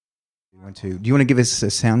1, 2. Do you want to give us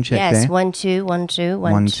a sound check there? Yes, 1, 2, 1, 2,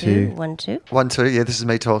 1, 2, 1, 2. 1, 2. Yeah, this is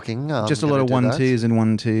me talking. Just a lot of 1, 2s and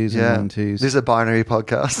 1, 2s and 1, 2s. This is a binary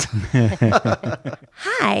podcast.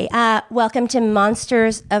 Hi, welcome to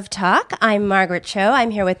Monsters of Talk. I'm Margaret Cho.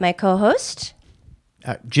 I'm here with my co-host.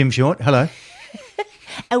 Jim Short, hello.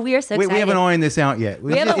 And we are so excited. We haven't ironed this out yet.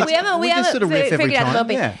 We haven't sort of riff every figured out the time.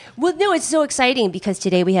 moment. Yeah. Well, no, it's so exciting because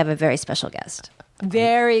today we have a very special guest.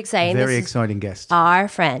 Very exciting. Very This is exciting guest. our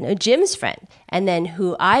friend, Jim's friend, and then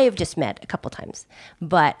who I have just met a couple times.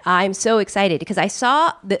 But I'm so excited because I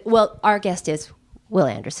saw that, well, our guest is Will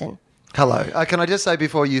Anderson. Hello. Can I just say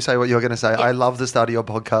before you say what you're going to say, I love the start of your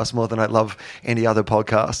podcast more than I love any other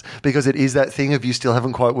podcast because it is that thing of you still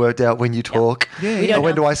haven't quite worked out when you talk. Yeah, We don't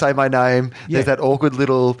When know. do I say my name? Yeah. There's that awkward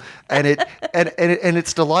little and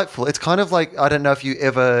it's delightful. It's kind of like, I don't know if you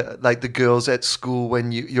ever, like the girls at school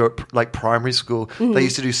when you're like primary school, they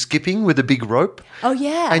used to do skipping with a big rope. Oh,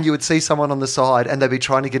 yeah. And you would see someone on the side and they'd be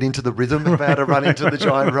trying to get into the rhythm of how to run into the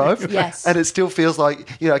giant rope. Yes. And it still feels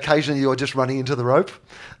like, occasionally you're just running into the rope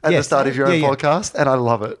at the Yes. start of your own Yeah, yeah. podcast. And I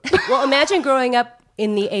love it. Well, imagine growing up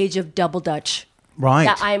in the age of double Dutch. Right.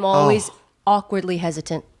 That I'm always awkwardly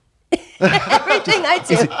hesitant. Everything I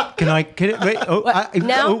do.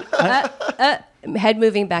 Head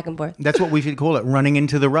moving back and forth. That's what we should call it, running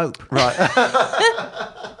into the rope. Right.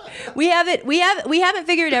 We haven't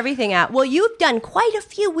figured everything out. Well, you've done quite a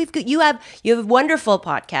few. You have a wonderful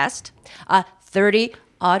podcast, 30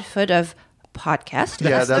 odd foot of podcast.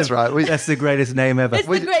 Yeah, that's right. That's the greatest name ever. It's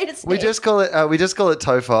the greatest We name. just call it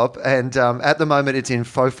TOEFOP, and at the moment it's in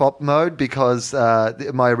FOFOP mode because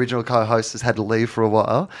my original co-host has had to leave for a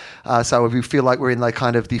while. So we feel like we're in like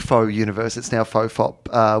kind of the faux universe. It's now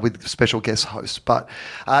FOFOP with special guest hosts. But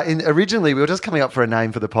originally we were just coming up for a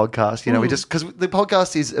name for the podcast. We just because the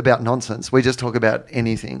podcast is about nonsense. We just talk about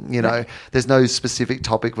anything. There's no specific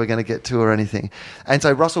topic we're going to get to or anything. And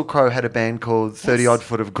so Russell Crowe had a band called 30 Odd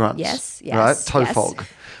Foot of Grunts. Yes. Right, TOEFOG.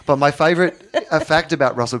 But my favourite fact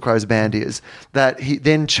about Russell Crowe's band is that he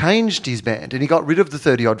then changed his band and he got rid of the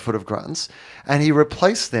 30 Odd Foot of Grunts and he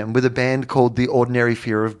replaced them with a band called The Ordinary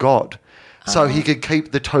Fear of God. So he could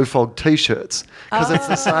keep the TOEFOG T-shirts because it's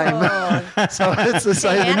the same. So it's the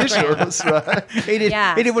same anagram. initials, right? He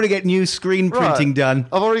didn't want to get new screen printing Right. done.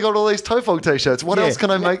 I've already got all these TOEFOG T-shirts. What Yeah. else can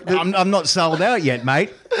I make? I'm not sold out yet,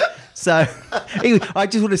 mate. So I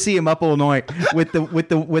just want to see him up all night with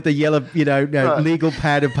the yellow, legal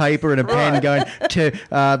pad of paper and a pen going to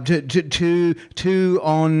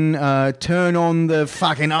turn on the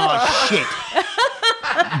fucking shit.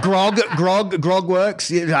 Grog works.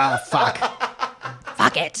 Fuck.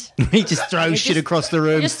 Fuck it. He just throws shit across the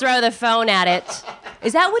room. Just throw the phone at it.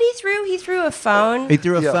 Is that what he threw? He threw a phone. He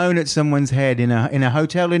threw a phone at someone's head in a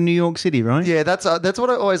hotel in New York City, right? Yeah, that's what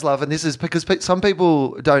I always love, and this is because some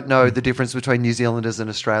people don't know the difference between New Zealanders and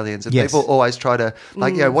Australians, and Yes. people always try to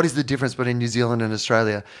what is the difference between New Zealand and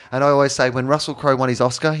Australia? And I always say when Russell Crowe won his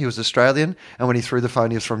Oscar, he was Australian, and when he threw the phone,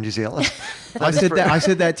 he was from New Zealand. I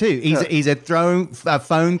said that too. He's a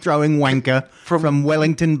phone throwing wanker from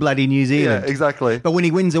Wellington, bloody New Zealand. Yeah, exactly. But when he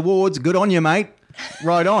wins awards, good on you, mate.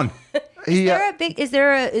 Right on. He, Is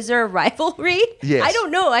there a rivalry? Yes. I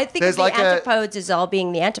don't know. I think There's of the like antipodes as all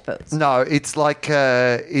being the antipodes. no, it's like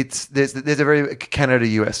there's a very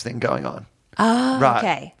Canada-US thing going on. Oh, Right.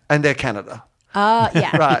 okay. And they're Canada.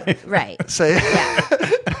 Yeah. Right. Right. So,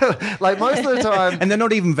 like most of the time, And they're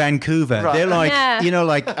not even Vancouver. Right. They're like, Yeah.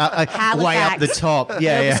 way up the top. Nova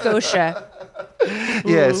Yeah. Scotia.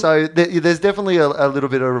 yeah. So there's definitely a little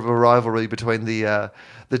bit of a rivalry between the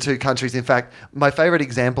two countries. In fact, my favourite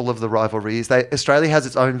example of the rivalry is that Australia has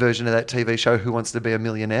its own version of that TV show, Who Wants to Be a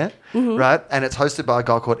Millionaire, right? And it's hosted by a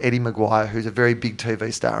guy called Eddie Maguire, who's a very big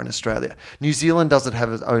TV star in Australia. New Zealand doesn't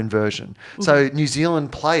have its own version. So New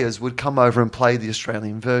Zealand players would come over and play the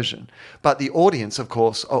Australian version. But the audience, of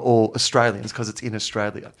course, are all Australians because it's in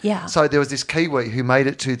Australia. Yeah. So there was this Kiwi who made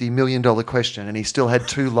it to the $1 million question and he still had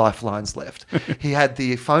 2 lifelines left. He had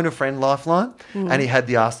the phone a friend lifeline and he had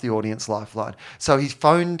the ask the audience lifeline. So he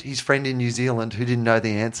phoned his friend in New Zealand who didn't know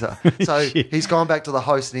the answer. So he's gone back to the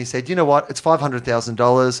host and he said, you know what, it's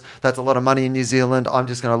 $500,000. That's a lot of money in New Zealand. I'm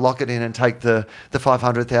just going to lock it in and take the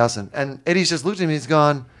 $500,000. And Eddie's just looked at him and he's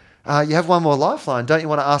gone, you have one more lifeline. Don't you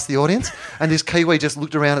want to ask the audience? And this Kiwi just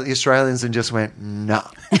looked around at the Australians and just went, no.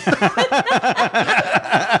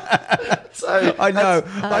 So I know.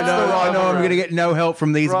 I'm going to get no help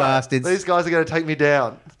from these right, bastards. these guys are going to take me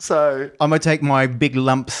down. So I'm going to take my big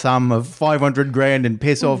lump sum of $500,000 and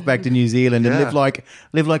piss off back to New Zealand and Yeah.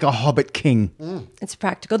 live like a hobbit king. It's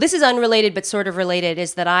practical. This is unrelated, but sort of related,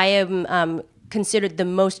 is that I am considered the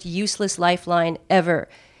most useless lifeline ever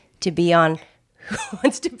to be on who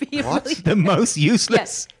wants to be a What? really The most useless.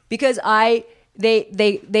 Yes, because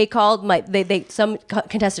they called some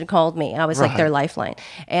contestant called me. I was like Right. their lifeline,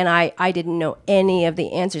 and I didn't know any of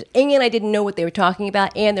the answers, and I didn't know what they were talking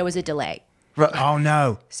about, and there was a delay. Right. Oh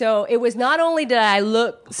no. So it was not only did I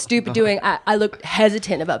look stupid doing, I looked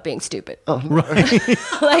hesitant about being stupid. Right.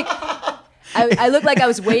 Like I looked like I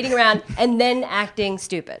was waiting around and then acting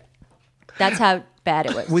stupid. That's how bad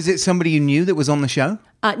it was. Was it somebody you knew that was on the show?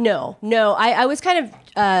 No. I was kind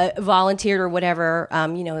of volunteered or whatever.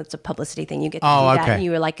 It's a publicity thing. You get to Oh, do that, okay. and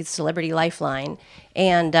you were like a celebrity lifeline,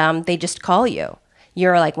 and they just call you.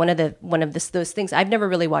 You're like one of those things. I've never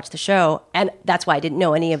really watched the show, and that's why I didn't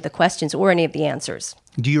know any of the questions or any of the answers.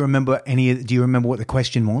 Do you remember what the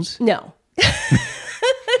question was? No.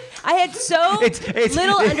 I had so It's-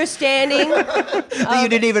 little understanding. You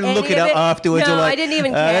didn't even look any it of up it. afterwards. No, You're like, I didn't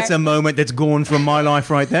even care. That's a moment that's gone from my life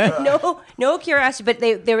right there. No curiosity, but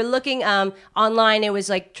they were looking online. It was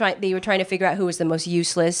like they were trying to figure out who was the most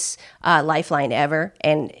useless lifeline ever,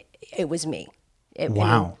 and it was me.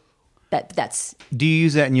 Wow. That's Do you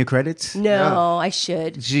use that in your credits? no. I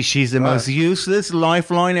should. She's the most useless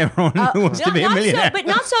lifeline everyone who wants to be a millionaire. but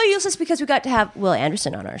not so useless because we got to have Will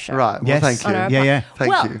Anderson on our show. Right. Well, Yes. thank On our you. Yeah.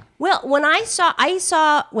 Thank well, you. Well, when I saw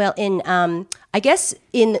in I guess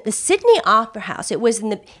in the Sydney Opera House. It was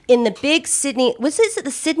in the big Sydney. Was this at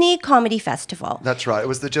the Sydney Comedy Festival? That's right. It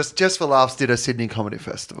was the Just for Laughs did a Sydney Comedy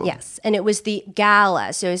Festival. Yes, and it was the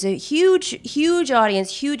gala. So it was a huge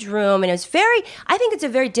audience, huge room, and it was I think it's a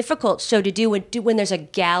very difficult show to do when there's a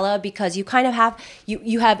gala because you kind of have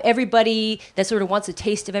you have everybody that sort of wants a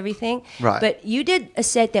taste of everything. Right. But you did a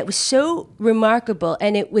set that was so remarkable,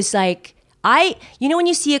 and it was like when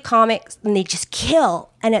you see a comic and they just kill,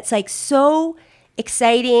 and it's like so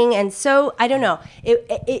exciting and so I don't know.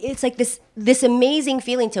 It's like this amazing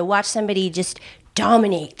feeling to watch somebody just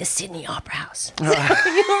dominate the Sydney Opera House. So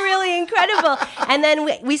you were really incredible. And then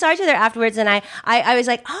we saw each other afterwards, and I was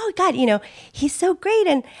like, oh God, he's so great.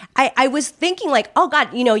 And I was thinking like, oh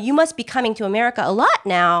God, you must be coming to America a lot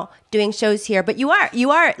now, doing shows here. But you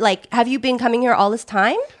are like, have you been coming here all this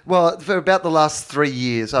time? Well, for about the last 3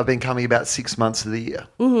 years, I've been coming about 6 months of the year.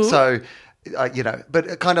 Mm-hmm. So,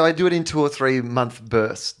 but kind of I do it in 2 or 3 month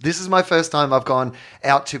bursts. This is my first time I've gone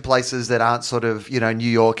out to places that aren't sort of, New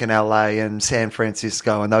York and LA and San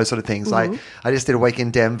Francisco and those sort of things. Mm-hmm. Like I just did a week in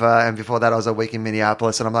Denver, and before that I was a week in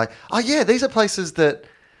Minneapolis, and I'm like, oh yeah, these are places that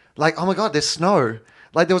like, oh my God, there's snow.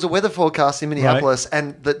 Like there was a weather forecast in Minneapolis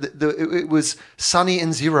and it was sunny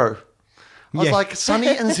and 0. I was Yeah. like, sunny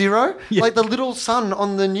and 0? Yeah. Like the little sun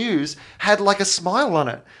on the news had like a smile on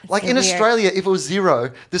it. Like so in weird. Australia, if it was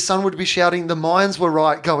 0, the sun would be shouting, the Mayans were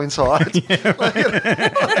right, go inside.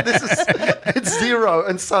 It's 0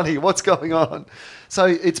 and sunny. What's going on? So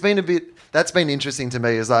it's been that's been interesting to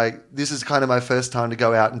me is like, this is kind of my first time to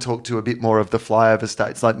go out and talk to a bit more of the flyover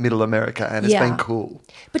states, like middle America. And it's been cool.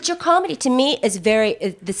 But your comedy, to me, is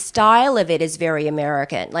the style of it is very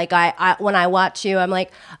American. Like I when I watch you, I'm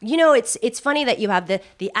like, it's funny that you have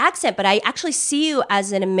the accent, but I actually see you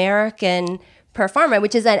as an American performer,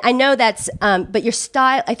 which is I know that's, but your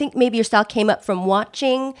style, I think maybe your style came up from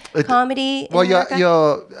watching comedy. Well, in America.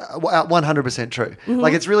 you're 100% true.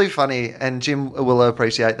 Like it's really funny, and Jim will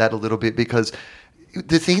appreciate that a little bit because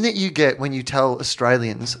the thing that you get when you tell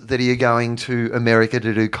Australians that you're going to America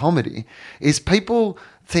to do comedy is people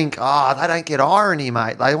think, they don't get irony,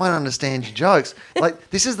 mate. They won't understand your jokes.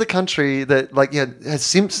 Like, this is the country that, has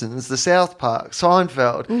Simpsons, The South Park,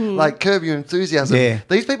 Seinfeld, like Curb Your Enthusiasm. Yeah.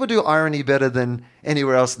 These people do irony better than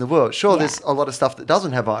anywhere else in the world. Sure, there's a lot of stuff that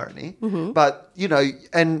doesn't have irony, but,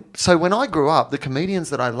 and so when I grew up, the comedians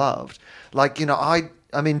that I loved,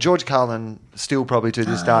 I mean, George Carlin still probably to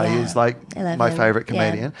this day is like I love my him. favourite Yeah.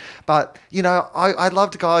 comedian. But, I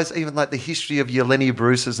loved guys, even like the history of your Lenny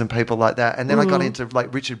Bruce's and people like that. And then I got into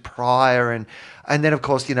like Richard Pryor and then of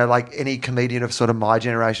course, like any comedian of sort of my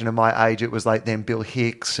generation and my age, it was like then Bill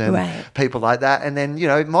Hicks and Right. people like that. And then,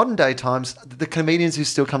 modern day times, the comedians who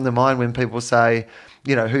still come to mind when people say,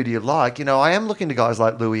 who do you like? I am looking to guys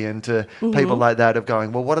like Louis and to people like that of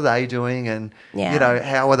going, well, what are they doing? And,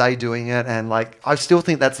 how are they doing it? And like, I still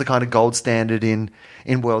think that's the kind of gold standard in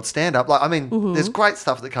world stand-up. Like, I mean, there's great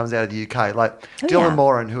stuff that comes out of the UK. Like Dylan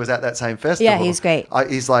Moran, who was at that same festival. Yeah, he's great.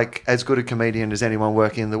 He's like as good a comedian as anyone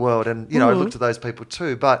working in the world. And, I look to those people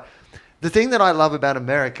too. But the thing that I love about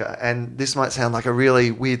America, and this might sound like a really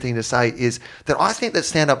weird thing to say, is that I think that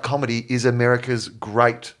stand-up comedy is America's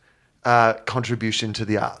great contribution to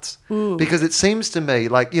the arts. Because it seems to me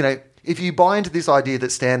like, if you buy into this idea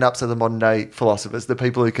that stand-ups are the modern day philosophers, the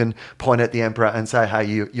people who can point at the emperor and say, hey,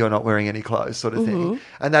 you're not wearing any clothes sort of thing.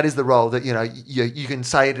 And that is the role that, you can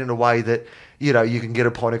say it in a way that, you can get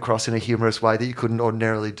a point across in a humorous way that you couldn't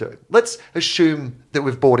ordinarily do. Let's assume that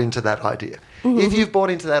we've bought into that idea. If you've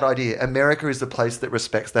bought into that idea, America is the place that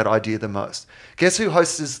respects that idea the most. Guess who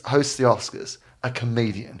hosts the Oscars? A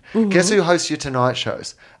comedian. Guess who hosts your Tonight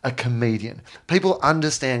shows? A comedian. People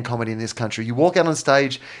understand comedy in this country. You walk out on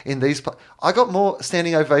stage in these... I got more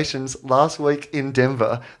standing ovations last week in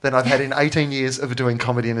Denver than I've had in 18 years of doing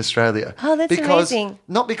comedy in Australia. Oh, that's amazing.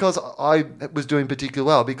 Not because I was doing particularly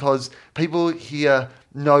well, because people here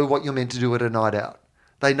know what you're meant to do at a night out.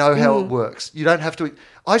 They know how it works. You don't have to...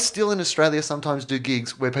 I still in Australia sometimes do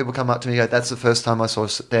gigs where people come up to me and go, that's the first time I saw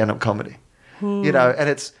stand-up comedy. And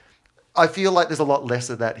it's... I feel like there's a lot less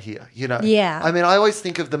of that here, Yeah. I mean, I always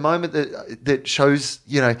think of the moment that shows,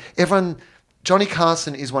 everyone... Johnny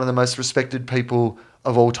Carson is one of the most respected people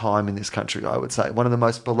of all time in this country, I would say. One of the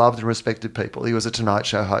most beloved and respected people. He was a Tonight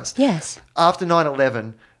Show host. Yes. After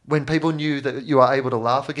 9/11, when people knew that you were able to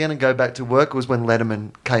laugh again and go back to work, was when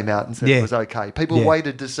Letterman came out and said it was okay. People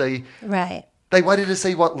waited to see... Right. They waited to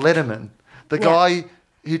see what Letterman, the guy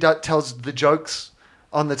who tells the jokes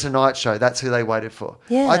on the Tonight Show, that's who they waited for.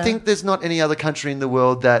 Yeah. I think there's not any other country in the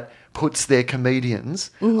world that puts their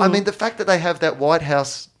comedians... I mean, the fact that they have that White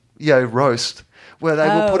House, roast where they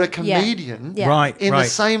will put a comedian in the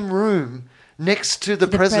same room next to the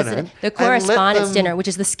president. The correspondence dinner, which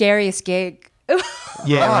is the scariest gig.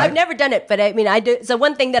 Yeah, right. I've never done it, but I mean, I do. So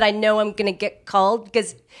one thing that I know I'm going to get called,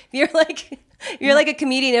 because if you're like a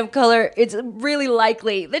comedian of color, it's really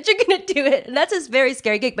likely that you're going to do it. And that's a very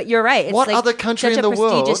scary gig, but you're right. It's what like other country such in the a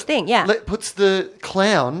prestigious world thing. Yeah. puts the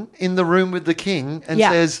clown in the room with the king and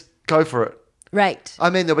says, go for it? Right.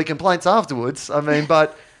 I mean, there'll be complaints afterwards. I mean,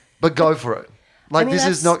 but go for it. Like, this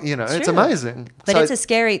is not, it's true. amazing. But So- it's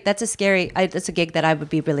a gig that I would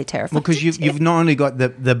be really terrified. Well, because to do. you've not only got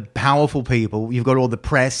the powerful people, you've got all the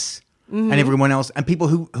press and everyone else, and people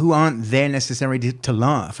who aren't there necessarily to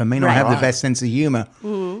laugh and may not have the best sense of humor.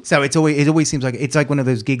 So it always seems like it's like one of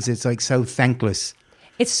those gigs that's like so thankless.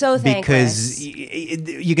 It's so thankless. Because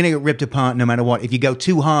you're going to get ripped apart no matter what. If you go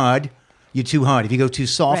too hard, you're too hard. If you go too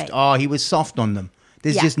soft, he was soft on them.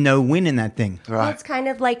 There's just no win in that thing. Right. Well, it's kind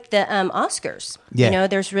of like the Oscars. Yeah.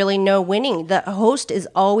 There's really no winning. The host is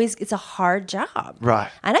always, it's a hard job. Right.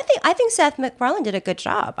 And I think Seth MacFarlane did a good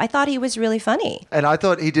job. I thought he was really funny. And I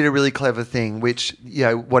thought he did a really clever thing, which,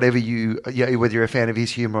 whatever whether you're a fan of his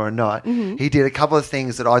humor or not, he did a couple of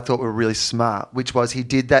things that I thought were really smart, which was he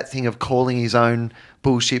did that thing of calling his own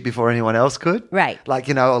bullshit before anyone else could. Right. Like,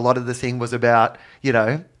 a lot of the thing was about,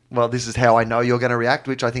 well, this is how I know you're going to react,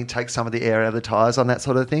 which I think takes some of the air out of the tires on that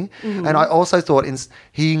sort of thing. And I also thought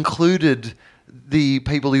he included the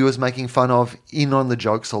people he was making fun of in on the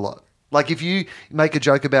jokes a lot. Like, if you make a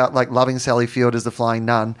joke about, like, loving Sally Field as the flying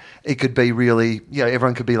nun, it could be really,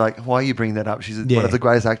 everyone could be like, why are you bringing that up? She's one of the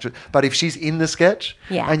greatest actors. But if she's in the sketch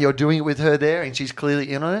and you're doing it with her there and she's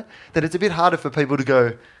clearly in on it, then it's a bit harder for people to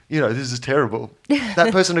go, this is terrible.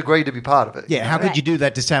 That person agreed to be part of it. Yeah, how could you do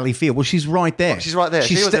that to Sally Field? Well, she's right there. She's right there.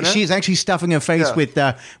 She's actually stuffing her face with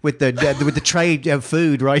the tray of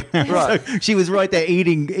food right now. Right. So she was right there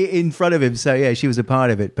eating in front of him. So yeah, she was a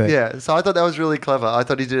part of it. But yeah, so I thought that was really clever. I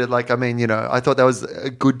thought he did it I thought that was a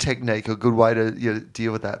good technique, a good way to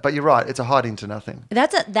deal with that. But you're right, it's a hiding to nothing.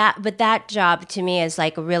 But that job to me is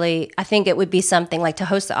like really, I think it would be something like to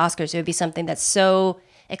host the Oscars. It would be something that's so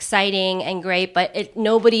exciting and great, but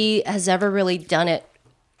nobody has ever really done it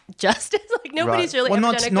justice. Like nobody's really ever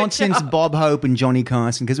done a good not since job. Bob Hope and Johnny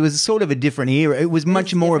Carson, because it was sort of a different era. It was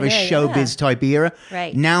much more of a showbiz type era.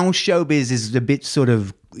 Right. Now showbiz is a bit sort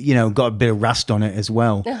of got a bit of rust on it as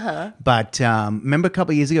well. But remember a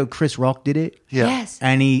couple of years ago, Chris Rock did it. Yeah. Yes.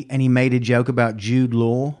 And he made a joke about Jude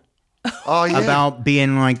Law. Oh yeah. About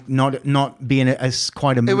being like not being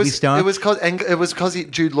quite a movie star. It was because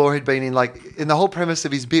Jude Law had been in the whole premise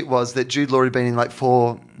of his bit was that Jude Law had been in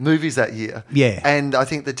 4 movies that year. Yeah. And I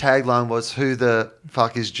think the tagline was "Who the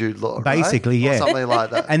fuck is Jude Law?" Right? Basically, yeah. Or something like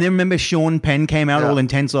that. And then remember Sean Penn came out all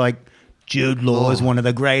intense like, Jude Law is one of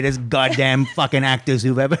the greatest goddamn fucking actors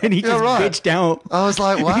who've ever... And he just bitched out... I was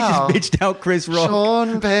like, wow. He just bitched out Chris Rock.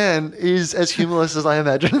 Sean Penn is as humorless as I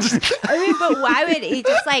imagined. I mean, but why would he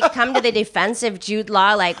just come to the defense of Jude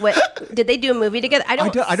Law? Like, what did they do a movie together? I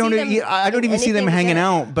don't even see them hanging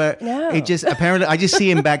out, but it just apparently I just see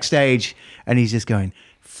him backstage and he's just going,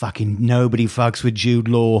 fucking nobody fucks with Jude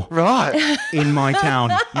Law. Right. In my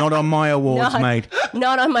town. Not on my awards, mate.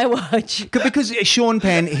 Not on my watch. Because Sean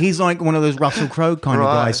Penn, he's like one of those Russell Crowe kind of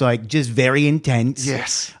guys, like just very intense.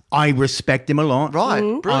 Yes. I respect him a lot. Right.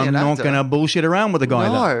 Brilliant I'm not actor. going to bullshit around with a guy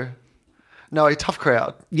like that. No, tough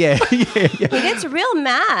crowd. Yeah. He gets real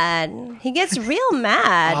mad.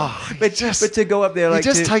 But to go up there like He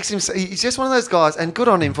just takes him. He's just one of those guys, and good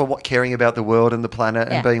on him for caring about the world and the planet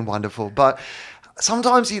and being wonderful. But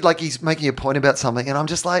sometimes he's making a point about something, and I'm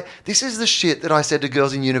just like, this is the shit that I said to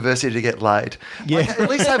girls in university to get laid. Yeah. Like,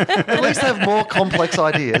 at least have more complex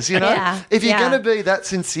ideas, you know? Yeah. If you're going to be that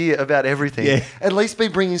sincere about everything, at least be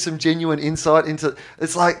bringing some genuine insight into.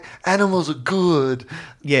 It's like animals are good.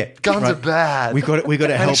 Yeah, guns are bad. We got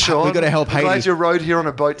to help. Sean, we got to help I'm glad Haiti. you rode here on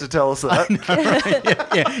a boat to tell us that.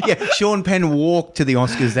 Yeah. Sean Penn walked to the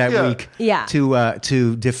Oscars that week. Yeah.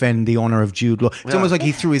 To defend the honor of Jude Law. It's almost like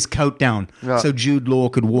he threw his coat down so Jude Law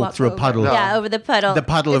could walk through a puddle. Yeah, over the puddle. The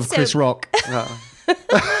puddle of Chris Rock.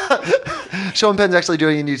 Sean Penn's actually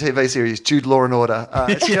doing a new TV series, Jude Law and Order.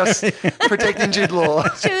 It's just protecting Jude Law,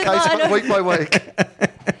 week by week.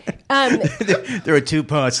 There are two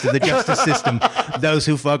parts to the justice system: those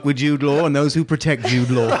who fuck with Jude Law and those who protect Jude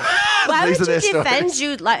Law. Why would These are you their defend stories.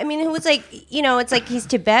 Jude Law? I mean, who was like, it's like he's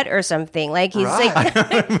Tibet or something. Like he's like,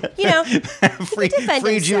 Free defend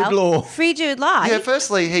Jude himself. Law. Free Jude Law. Yeah,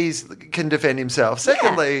 firstly, he can defend himself.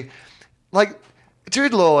 Secondly,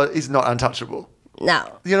 Jude Law is not untouchable.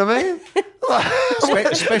 No. You know what I mean?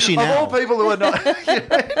 Especially Of now. all people who are not,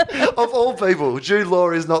 of all people, Jude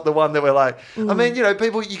Law is not the one that we're like. I mean,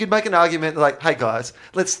 people, you could make an argument like, hey guys,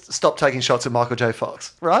 let's stop taking shots at Michael J.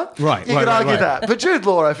 Fox, right? Right, You right, could right, argue right. that. But Jude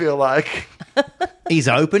Law, I feel like. He's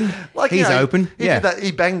open. He's open. He did that.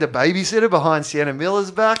 He banged a babysitter behind Sienna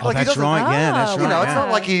Miller's back. Oh, he that's doesn't- right. Yeah, that's Oh, right. It's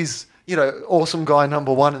not like he's, awesome guy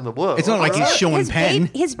number one in the world. It's not like he's Sean His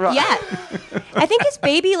Penn. I think his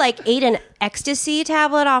baby ate an ecstasy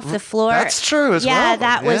tablet off the floor. That's true as well. Yeah,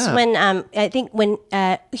 that was Yeah. when I think when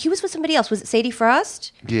he was with somebody else. Was it Sadie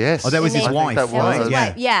Frost? Yes. Oh, that was his I think wife. That That was was. his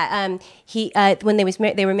wife. Yeah. He when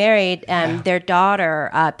they were married. Their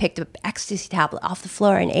daughter picked up ecstasy tablet off the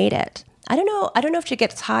floor and ate it. I don't know if she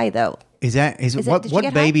gets high though. Is that did she what get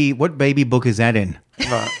what baby book is that in?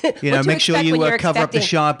 Right. What Make to sure expect you when you're cover up the expecting-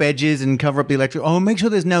 sharp edges and cover up the electric. Oh, make sure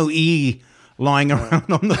there's no E lying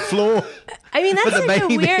around on the floor. I mean, that's For the such a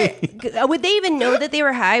baby. weird. Would they even know that they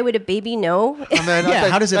were high? Would a baby know? I mean, Yeah,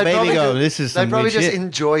 how does a they baby probably go, just- "This is They some probably weird just shit"?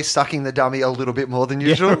 enjoy sucking the dummy a little bit more than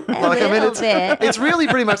usual. little bit. It's really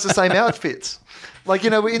pretty much the same outfits. Like,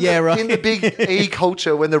 in the big E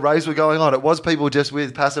culture when the raves were going on, it was people just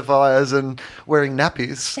with pacifiers and wearing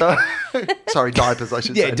nappies. So, sorry, diapers, I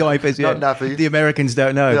should say. Yeah, diapers. Yeah, Not nappies. The Americans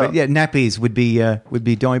don't know, but Yeah. nappies would be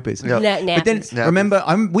diapers. Yeah. But then Nappies. remember,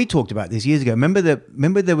 we talked about this years ago. Remember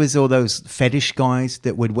there was all those fetish guys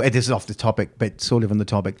that would wear. This is off the topic, but sort of on the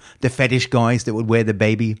topic. The fetish guys that would wear the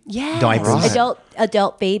baby diapers. Right.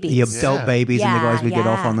 Adult babies. The adult babies and the Yeah, guys would get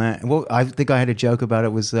off yeah. on that. Well, I think I had a joke about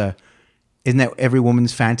it. Was isn't that every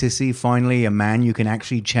woman's fantasy? Finally, a man you can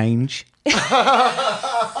actually change.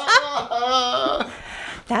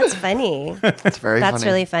 That's funny. It's very That's funny.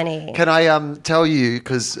 really funny. Can I tell you,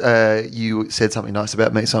 because you said something nice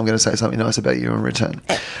about me, so I'm going to say something nice about you in return.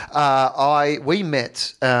 We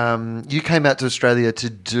met, you came out to Australia to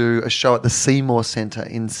do a show at the Seymour Centre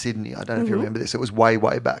in Sydney. I don't know if you remember this. It was way,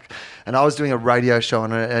 way back. And I was doing a radio show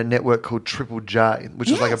on a network called Triple J, which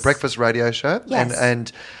was like a Yes. breakfast radio show. Yes.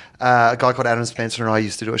 And a guy called Adam Spencer and I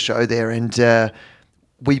used to do a show there. And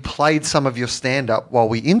we played some of your stand-up while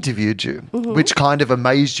we interviewed you, which kind of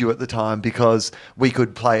amazed you at the time because we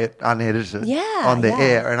could play it unedited on the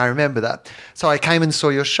air. And I remember that. So I came and saw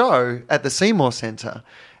your show at the Seymour Centre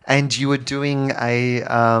and you were doing a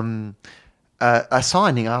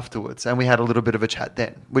signing afterwards, and we had a little bit of a chat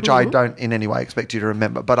then, which I don't in any way expect you to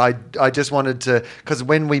remember. But I just wanted to, because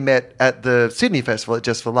when we met at the Sydney Festival at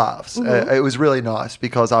Just for Laughs, it was really nice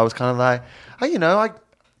because I was kind of like, oh,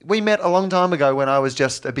 we met a long time ago when I was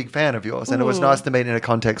just a big fan of yours, and it was nice to meet in a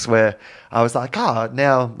context where I was like,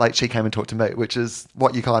 now, like, she came and talked to me, which is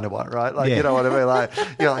what you kind of want, right? Like, you know what I mean? Like,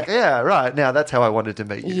 you're like, yeah, right. Now that's how I wanted to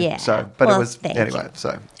meet you. Yeah. So, but Well, it was thank anyway. you.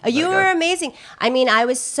 So You there were go. amazing. I mean, I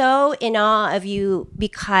was so in awe of you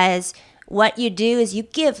because what you do is you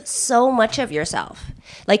give so much of yourself.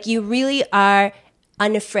 Like, you really are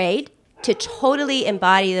unafraid to totally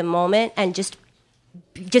embody the moment and just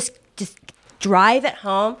drive it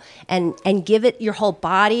home and give it your whole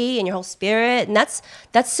body and your whole spirit. And that's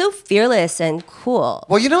so fearless and cool.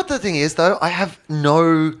 Well, you know what the thing is, though? I have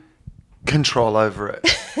no control over it.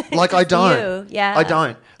 Like, I don't. you, yeah. I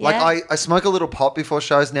don't. Like, Yeah. I smoke a little pot before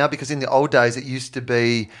shows now because in the old days it used to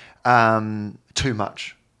be too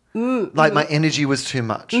much. Like, my energy was too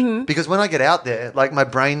much. Because when I get out there, like, my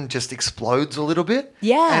brain just explodes a little bit.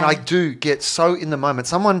 Yeah. And I do get so in the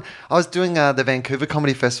moment. I was doing the Vancouver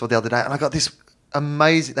Comedy Festival the other day, and I got this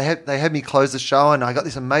amazing. They had me close the show, and I got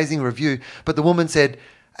this amazing review. But the woman said,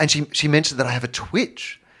 and she mentioned that I have a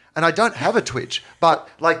twitch. And I don't have a twitch, but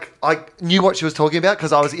like I knew what she was talking about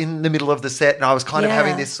because I was in the middle of the set and I was kind of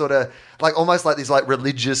having this sort of like almost like this like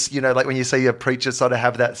religious, like when you see a preacher sort of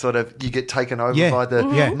have that sort of you get taken over by the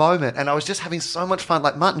moment. And I was just having so much fun.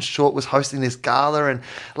 Like Martin Short was hosting this gala and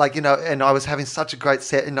like, and I was having such a great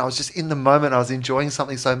set and I was just in the moment. I was enjoying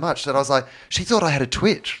something so much that I was like, she thought I had a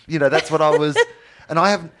twitch. That's what I was. And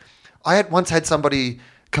I had once had somebody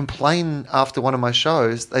complain after one of my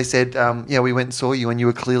shows. They said, we went and saw you and you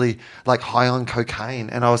were clearly like high on cocaine.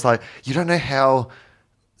 And I was like, you don't know how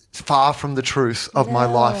far from the truth of my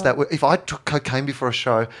life that if I took cocaine before a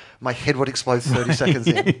show, my head would explode 30 seconds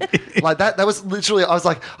in. Like that was literally, I was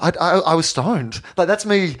like, I was stoned. Like that's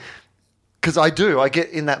me because I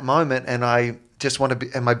get in that moment and I just want to be,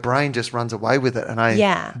 and my brain just runs away with it. And I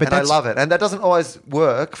love it. And that doesn't always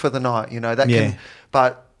work for the night,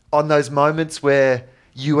 but on those moments where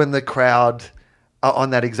you and the crowd are on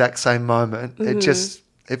that exact same moment.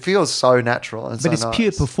 It feels so natural and but so it's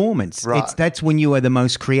pure performance. Right. That's when you are the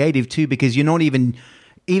most creative too, because you're not even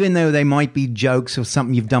though they might be jokes or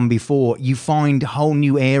something you've done before, you find whole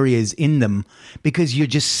new areas in them because you're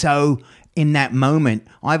just so in that moment.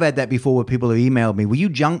 I've had that before where people have emailed me, were you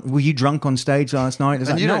drunk on stage last night?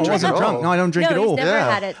 And you don't drink I wasn't at drunk. all. No, I don't drink at all. Never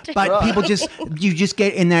had it. But people you just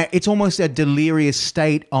get in that, it's almost a delirious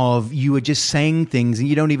state of you are just saying things and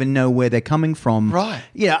you don't even know where they're coming from. Right.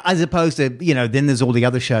 As opposed to, then there's all the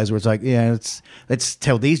other shows where it's like, let's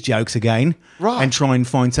tell these jokes again. Right. And try and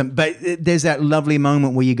find some. But there's that lovely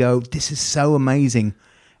moment where you go, this is so amazing.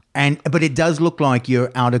 But it does look like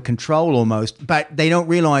you're out of control almost, but they don't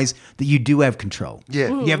realize that you do have control. Yeah.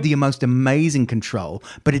 You have the most amazing control,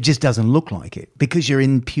 but it just doesn't look like it because you're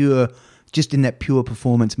in that pure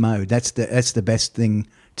performance mode. That's the best thing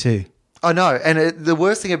too. I know. And the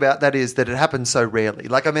worst thing about that is that it happens so rarely.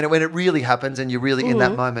 Like, I mean, when it really happens and you're really in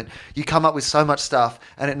that moment, you come up with so much stuff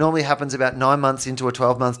and it normally happens about 9 months into a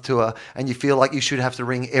 12-month tour and you feel like you should have to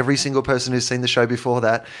ring every single person who's seen the show before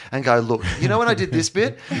that and go, look, when I did this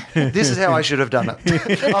bit, this is how I should have done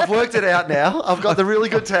it. I've worked it out now. I've got the really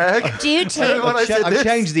good tag. Do you tape? I've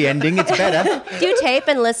changed the ending. It's better. Do you tape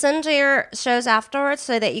and listen to your shows afterwards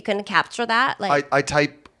so that you can capture that? I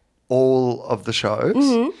tape all of the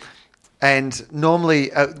shows. And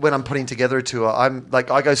normally when I'm putting together a tour,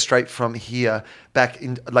 I go straight from here back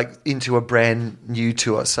into a brand new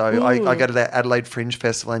tour. So I go to that Adelaide Fringe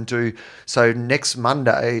Festival and so next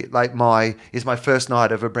Monday is my first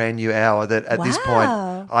night of a brand new hour that at this point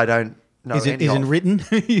I don't know any isn't of. written?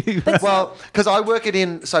 Well, because I work it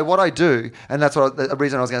in. So what I do, and that's the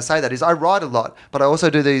reason I was going to say that is I write a lot, but I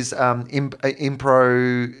also do these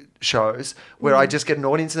impro shows where I just get an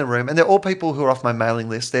audience in the room and they're all people who are off my mailing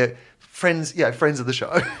list. They're friends of the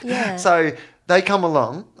show. Yeah. So they come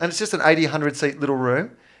along and it's just an 80, 100 seat little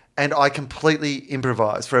room and I completely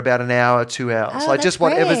improvise for about an hour, 2 hours. Oh, Just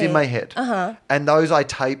whatever's in my head. And those I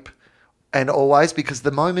tape and always because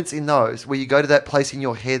the moments in those where you go to that place in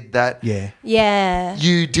your head that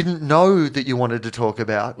you didn't know that you wanted to talk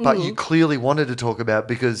about, but you clearly wanted to talk about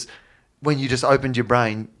because when you just opened your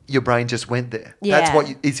brain just went there. Yeah. That's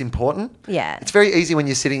what is important. Yeah. It's very easy when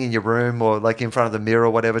you're sitting in your room or like in front of the mirror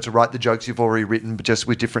or whatever to write the jokes you've already written, but just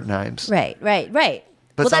with different names. Right.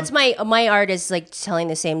 But that's my art is like telling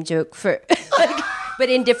the same joke for, but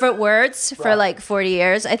in different words for like 40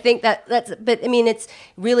 years. I think but I mean, it's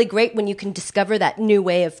really great when you can discover that new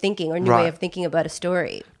way of thinking or new way of thinking about a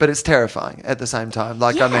story. But it's terrifying at the same time.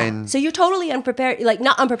 Like, I mean. So you're totally unprepared, like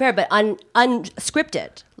not unprepared, but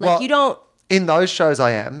unscripted. Like you don't. In those shows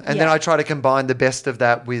I am, and then I try to combine the best of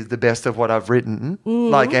that with the best of what I've written,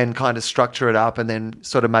 and kind of structure it up and then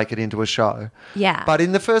sort of make it into a show. Yeah. But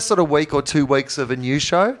in the first sort of week or 2 weeks of a new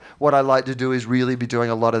show, what I like to do is really be doing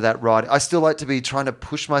a lot of that writing. I still like to be trying to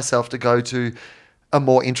push myself to go to a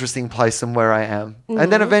more interesting place than where I am.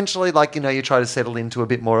 And then eventually, you try to settle into a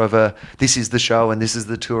bit more of this is the show and this is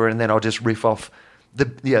the tour, and then I'll just riff off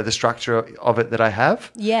the structure of it that I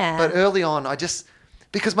have. Yeah. But early on,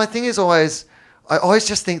 because my thing is I always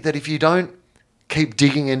just think that if you don't keep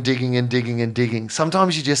digging and digging and digging and digging,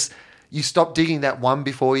 sometimes you stop digging that one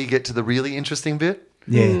before you get to the really interesting bit.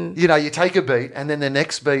 Yeah. You take a beat and then the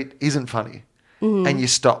next beat isn't funny and you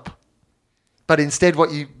stop. But instead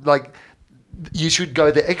you should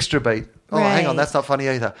go the extra beat. Oh, hang on, that's not funny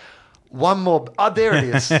either. One more. Oh, there it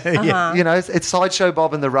is. It's Sideshow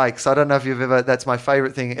Bob and the Rakes. I don't know if you've ever. That's my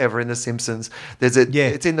favorite thing ever in The Simpsons.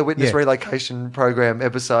 It's in the Witness Relocation Program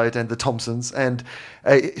episode and the Thompsons and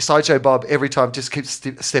Sideshow Bob every time just keeps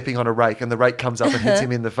stepping on a rake and the rake comes up and hits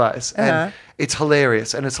him in the face and it's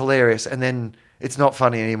hilarious and then it's not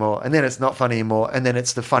funny anymore, and then it's not funny anymore, and then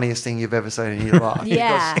it's the funniest thing you've ever seen in your life.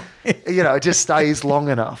 Yeah. Because, it just stays long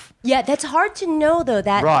enough. Yeah, that's hard to know though.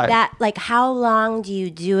 That like how long do you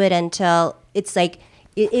do it until it's like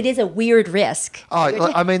it is a weird risk.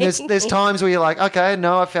 Oh, I mean, there's times where you're like, okay,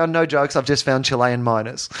 no, I found no jokes. I've just found Chilean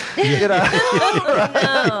miners. No.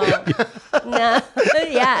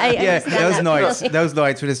 Yeah, I understand those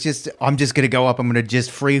nights when it's just, I'm just going to go up. I'm going to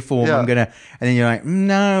just freeform. Yeah. And then you're like,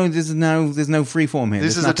 no, there's no freeform here.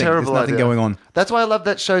 This There's is a terrible There's nothing idea. going on. That's why I love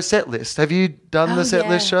that show Set List. Have you done the Set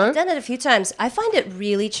List show? I've done it a few times. I find it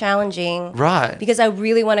really challenging. Right. Because I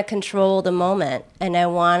really want to control the moment and I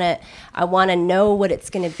want to know what it's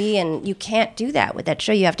going to be, and you can't do that with that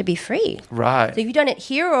show. You have to be free. Right. So have you done it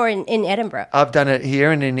here or in Edinburgh? I've done it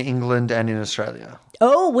here and in England and in Australia.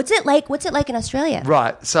 Oh, what's it like? What's it like in Australia?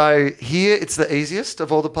 Right. So here it's the easiest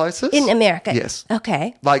of all the places. In America? Yes.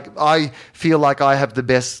 Okay. Like I feel like I have the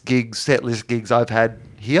best set list gigs I've had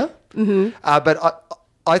here. Mm-hmm. But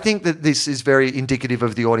I think that this is very indicative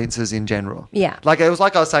of the audiences in general. Yeah. Like it was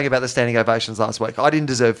like I was saying about the standing ovations last week. I didn't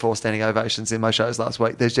deserve 4 standing ovations in my shows last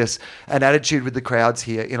week. There's just an attitude with the crowds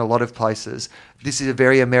here in a lot of places. This is a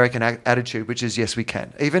very American attitude, which is yes, we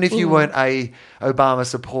can. Even if you weren't a Obama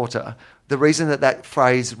supporter, the reason that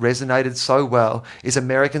phrase resonated so well is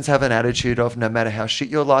Americans have an attitude of no matter how shit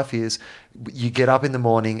your life is, you get up in the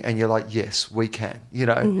morning and you're like, yes, we can,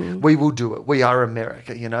 we will do it. We are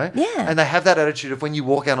America, Yeah. And they have that attitude of when you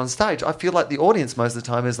walk out on stage, I feel like the audience most of the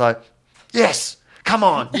time is like, yes, come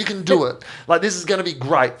on, you can do it. Like this is going to be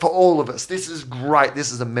great for all of us. This is great.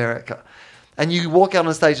 This is America. And you walk out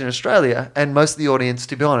on stage in Australia and most of the audience,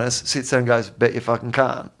 to be honest, sits there and goes, bet you fucking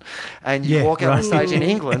can't. And you walk out on stage in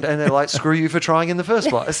England and they're like, screw you for trying in the first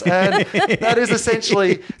place. And that is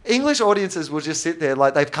essentially, English audiences will just sit there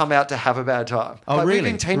like they've come out to have a bad time. Oh, like really?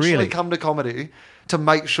 We've intentionally come to comedy to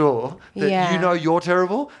make sure that you're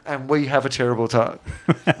terrible and we have a terrible time,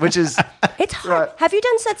 which is... It's hard. Right. Have you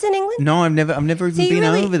done sets in England? No, I've never even been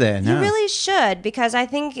over there. No. You really should, because I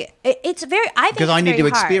think it's very. I think because I need to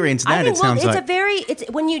experience that. It sounds like it's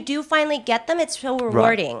when you do finally get them, it's so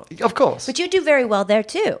rewarding. Right. Of course, but you do very well there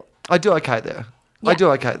too. I do okay there. Yeah. I do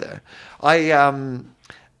okay there.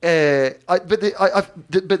 But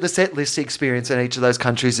the set list experience in each of those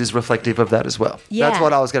countries is reflective of that as well. Yeah. That's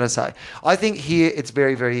what I was going to say. I think here it's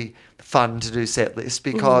very, very fun to do set lists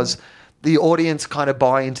because the audience kind of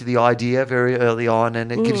buy into the idea very early on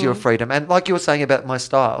and it gives you a freedom. And like you were saying about my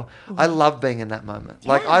style, I love being in that moment.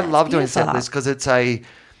 Like I love doing set lists because it's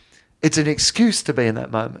an excuse to be in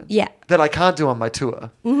that moment. Yeah. That I can't do on my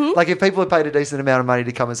tour. Mm-hmm. Like if people have paid a decent amount of money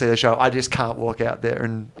to come and see the show, I just can't walk out there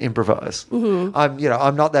and improvise. Mm-hmm.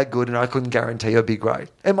 I'm not that good and I couldn't guarantee it'd be great.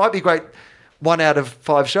 It might be great 1 out of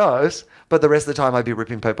 5 shows, but the rest of the time I'd be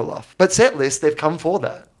ripping people off. But set lists, they've come for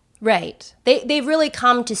that. Right. They've really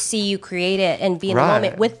come to see you create it and be in the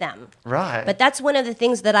moment with them. Right. But that's one of the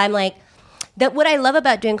things that I'm like, that what I love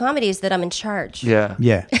about doing comedy is that I'm in charge. Yeah.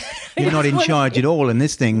 Yeah. You're not in charge at all in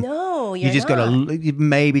this thing. No, you're You just got to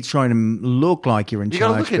maybe trying to look like you're in charge. You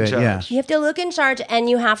got to look in charge. Yeah. You have to look in charge and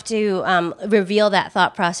you have to reveal that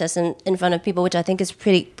thought process in front of people, which I think is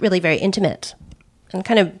really very intimate and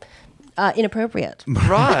kind of inappropriate.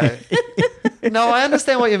 Right. No, I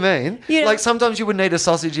understand what you mean. You know, like sometimes you wouldn't eat a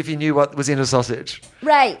sausage if you knew what was in a sausage.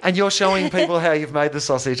 Right. And you're showing people how you've made the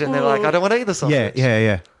sausage and they're like, I don't want to eat the sausage.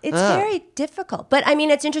 Yeah. It's very difficult. But I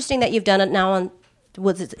mean, it's interesting that you've done it now on,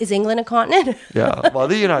 is England a continent? Yeah. Well,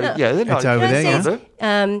 the United, the United It's over there,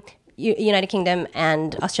 Kingdom. United Kingdom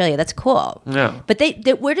and Australia. That's cool. Yeah. But they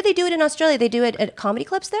where do they do it in Australia? They do it at comedy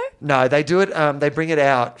clubs there? No, they do it. They bring it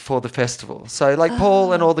out for the festival. So like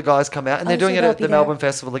Paul and all the guys come out, and they're doing it at the Melbourne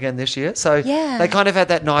Festival again this year. So they kind of had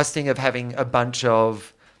that nice thing of having a bunch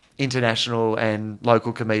of international and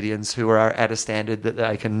local comedians who are at a standard that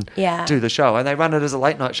they can do the show, and they run it as a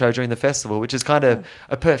late night show during the festival, which is kind of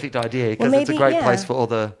a perfect idea because it's a great place for all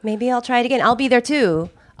the. Maybe I'll try it again. I'll be there too.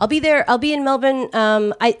 I'll be there. I'll be in Melbourne.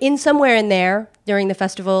 In somewhere in there during the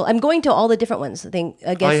festival. I'm going to all the different ones. I think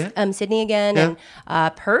Sydney again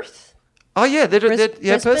and Perth. Oh yeah, they're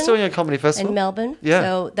Brisbane Perth's doing a comedy festival in Melbourne. Yeah,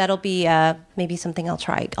 so that'll be maybe something I'll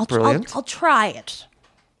try. Brilliant. I'll try it.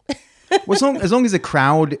 Well, as long as the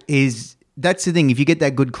crowd is, that's the thing. If you get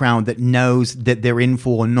that good crowd that knows that they're in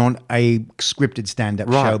for not a scripted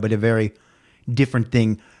stand-up show, but a very different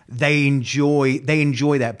thing, they enjoy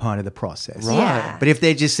that part of the process. Right. Yeah. But if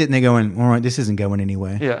they're just sitting there going, all right, this isn't going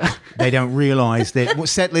anywhere, they don't realize that what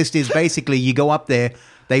set list is basically you go up there,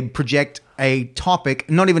 they project a topic,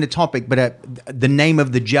 not even a topic, but the name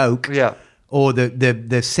of the joke, or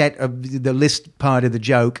the set of the list part of the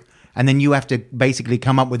joke. and then you have to basically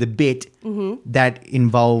come up with a bit that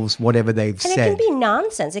involves whatever they've And said. it can be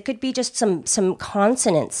nonsense. It could be just some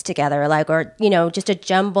consonants together, like, or just a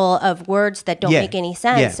jumble of words that don't Yeah. make any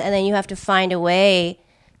sense, Yeah. and then you have to find a way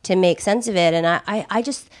to make sense of it. And I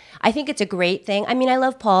think it's a great thing. I mean, I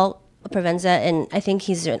love Paul Provenza, and I think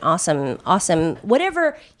he's an awesome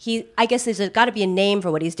whatever I guess there's got to be a name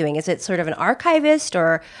for what he's doing. Is it sort of an archivist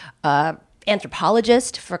or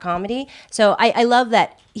anthropologist for comedy? So I love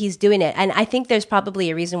that he's doing it, and I think there's probably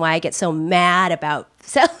a reason why I get so mad about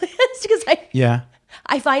Celeste because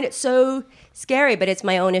I find it so scary, but it's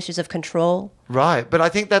my own issues of control. Right, but I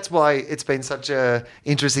think that's why it's been such a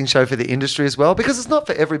interesting show for the industry as well, because it's not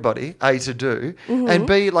for everybody, A, to do, and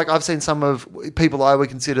B, like I've seen some of people I would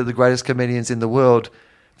consider the greatest comedians in the world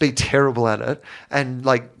be terrible at it and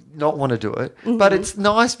like not want to do it. But it's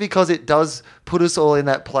nice because it does put us all in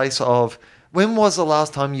that place of when was the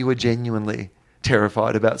last time you were genuinely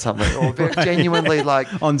terrified about something or genuinely like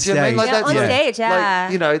On do you know what I mean? stage. Like Yeah, that's on like- stage, yeah.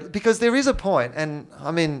 like, because there is a point, and I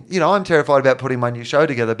mean, I'm terrified about putting my new show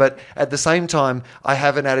together, but at the same time, I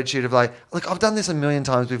have an attitude of like, look, I've done this a million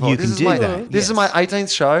times before. You this can is do my that, this is yes. my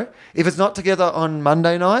 18th show. If it's not together on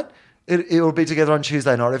Monday night, it will be together on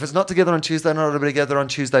Tuesday night. If it's not together on Tuesday night, it'll be together on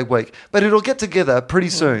Tuesday week. But it'll get together pretty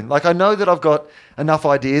soon. Like I know that I've got enough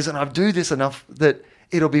ideas, and I do this enough that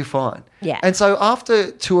it'll be fine. Yeah. And so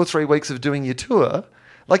after 2 or 3 weeks of doing your tour.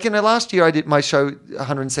 Like last year, I did my show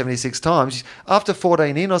 176 times. After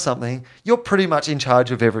 14 in or something, you're pretty much in charge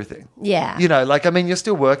of everything. Yeah. You're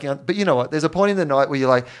still working on, but you know what? There's a point in the night where you're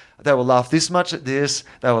like, they will laugh this much at this,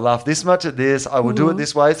 they will laugh this much at this, I will do it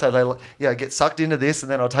this way, so they get sucked into this, and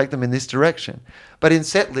then I'll take them in this direction. But in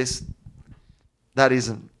set list, that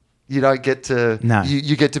isn't. You don't get to. No.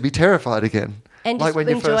 You get to be terrified again. And like just when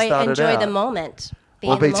you first started enjoy out. the moment.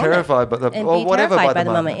 Or be terrified by the- or whatever by the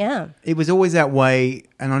moment. Yeah. It was always that way,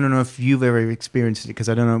 and I don't know if you've ever experienced it because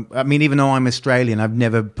I don't know. I mean, even though I'm Australian, I've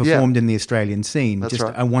never performed in the Australian scene. That's just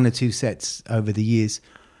right. 1 or 2 sets over the years.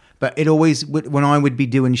 But it always, when I would be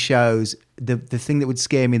doing shows, the thing that would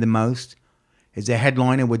scare me the most is the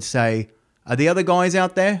headliner would say, "Are the other guys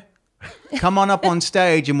out there? Come on up on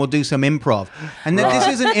stage and we'll do some improv." And then this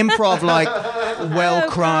isn't improv like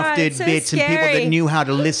well-crafted so bits and people scary. that knew how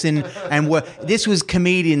to listen and were. This was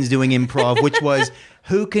comedians doing improv, which was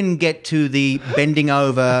who can get to the bending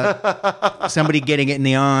over, somebody getting it in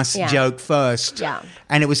the arse Yeah. joke first. Yeah.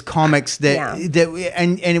 And it was comics that, Yeah.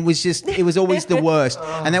 and it was always the worst.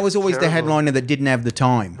 And that was always the terrible. headliner that didn't have the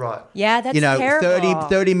time. Right. Yeah, that's terrible.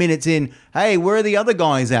 30 minutes in, hey, where are the other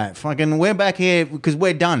guys at? Fucking, we're back here because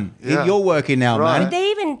we're done. Yeah. You're working now, Right. man. Did they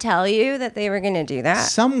even tell you that they were going to do that?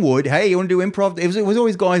 Some would. Hey, you want to do improv? It was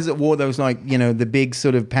always guys that wore those the big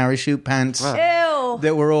sort of parachute pants. Right. Ew.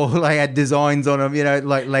 That were all like had designs on them,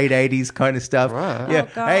 like late 80s kind of stuff. Right. Yeah.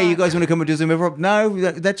 Oh, God. Hey, you guys want to come and do some improv? No,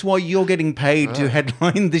 that's why you're getting paid to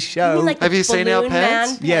headline the show. You mean like the Have you seen our balloon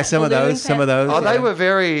pants? man? Yeah, some of Balloon those, some of pants? those. Oh,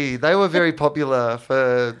 they were very popular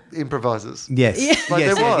for improvisers. Yes. Like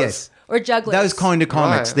yes, there yes, was. yes. Or jugglers. Those kind of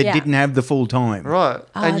comics Right. that Yeah. didn't have the full time. Right.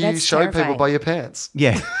 Oh, And you that's show people terrifying. by your pants.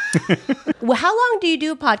 Yeah. Well, how long do you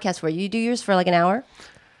do a podcast for? You do yours for like an hour?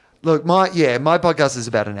 Look, my podcast is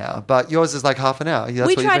about an hour, but yours is like half an hour. That's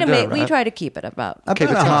we what try you've to been doing, we right? try to keep it about Keep About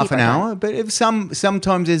it a tight. half an hour, but if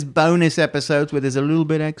sometimes there's bonus episodes where there's a little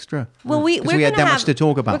bit extra. Well, because we're we had gonna that have, much to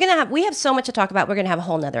talk about. We have so much to talk about. We're gonna have a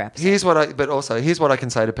whole nother episode. Here's what I can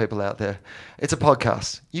say to people out there. It's a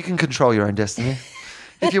podcast. You can control your own destiny.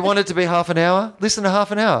 If you want it to be half an hour, listen to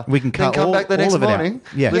half an hour. We can then cut come all- back the all next of it out. morning.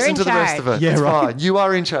 Yeah. You're Listen in to the rest of it. charge. Yeah, it's right. fine. You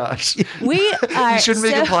are in charge. We are You shouldn't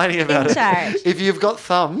be so complaining about in it. charge. If you've got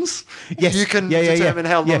thumbs, Yes. you can Yeah, yeah, yeah. determine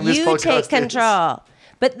how long Yeah. this You podcast take is. control.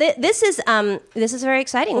 But this is very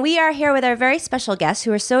exciting. We are here with our very special guest,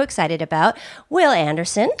 who we're so excited about, Will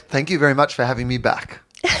Anderson. Thank you very much for having me back.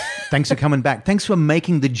 Thanks for coming back. Thanks for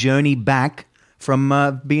making the journey back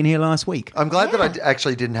from being here last week. I'm glad that I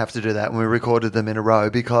actually didn't have to do that when we recorded them in a row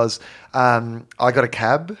because I got a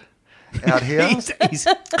cab out here.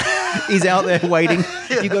 He's out there waiting.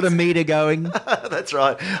 You got a meter going. That's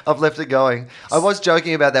right. I've left it going. I was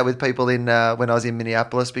joking about that with people in when I was in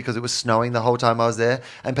Minneapolis because it was snowing the whole time I was there,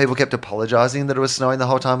 and people kept apologising that it was snowing the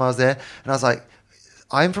whole time I was there, and I was like,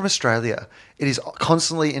 I'm from Australia. It is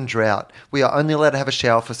constantly in drought. We are only allowed to have a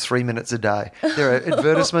shower for 3 minutes a day. There are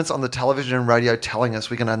advertisements on the television and radio telling us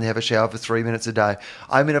we can only have a shower for 3 minutes a day.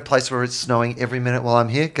 I'm in a place where it's snowing every minute while I'm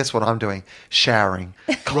here. Guess what I'm doing? Showering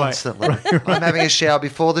constantly. I'm having a shower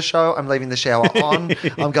before the show. I'm leaving the shower on.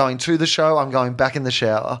 I'm going to the show. I'm going back in the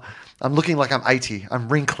shower. I'm looking like I'm 80. I'm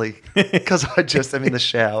wrinkly because I just am in the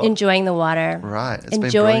shower. Enjoying the water. Right. It's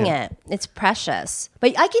Enjoying been brilliant. it. It's precious.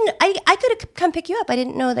 But I could have come pick you up. I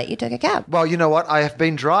didn't know that you took a cab. Well, you know what? I have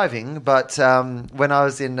been driving, but when I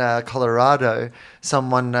was in Colorado,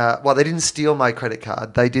 someone, they didn't steal my credit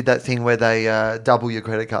card. They did that thing where they double your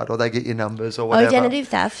credit card or they get your numbers or whatever. Identity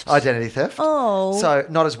theft. Identity theft. Oh. So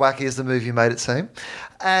not as wacky as the movie made it seem.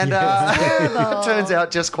 And it turns out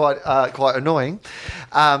just quite annoying.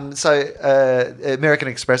 So American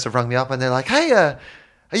Express have rung me up and they're like, hey, are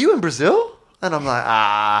you in Brazil? And I'm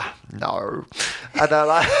like, no. And they're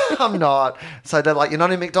like, I'm not. So they're like, you're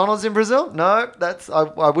not in McDonald's in Brazil? No,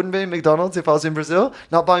 I wouldn't be in McDonald's if I was in Brazil.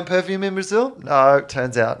 Not buying perfume in Brazil? No,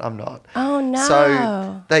 turns out I'm not. Oh, no.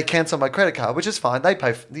 So they cancel my credit card, which is fine. They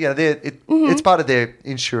pay, it's part of their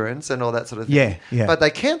insurance and all that sort of thing. Yeah, yeah. But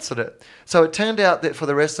they cancelled it. So it turned out that for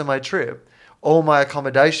the rest of my trip, all my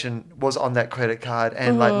accommodation was on that credit card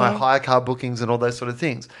and like my hire car bookings and all those sort of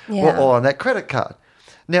things were all on that credit card.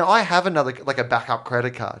 Now, I have another, like a backup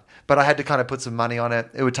credit card, but I had to kind of put some money on it.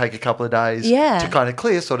 It would take a couple of days to kind of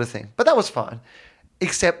clear sort of thing. But that was fine,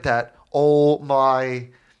 except that all my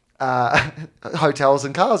hotels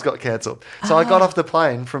and cars got cancelled. So I got off the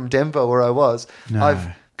plane from Denver where I was. No. I've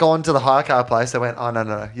gone to the hire car place. They went, oh,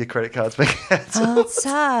 no, your credit card's been cancelled. Oh, it sucks.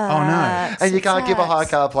 Oh, no. And you It can't give a sucks. hire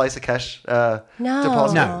car place a cash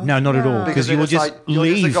deposit. No, not at all. Because then you will it's just like, you're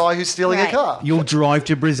just leave. the guy who's stealing a Right. car. You'll drive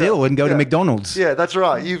to Brazil and go to McDonald's. Yeah, that's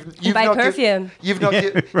right. You've buy not perfume. You've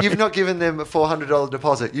not given them a $400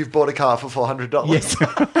 deposit. You've bought a car for $400. Yes.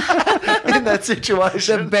 In that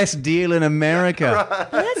situation. The best deal in America. Oh,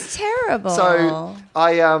 that's terrible. So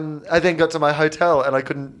I then got to my hotel and I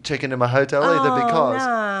couldn't check into my hotel either because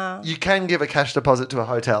no. you can give a cash deposit to a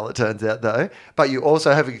hotel. It turns out though, but you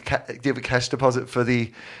also have to give a cash deposit for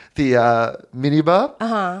the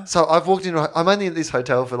minibar. So I've walked in. I'm only in this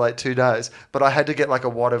hotel for like 2 days, but I had to get like a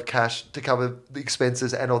wad of cash to cover the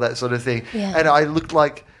expenses and all that sort of thing. Yeah. And I looked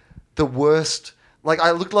like the worst. Like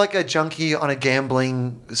I looked like a junkie on a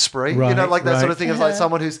gambling spree, Right, like that sort of right. thing. It's like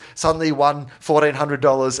someone who's suddenly won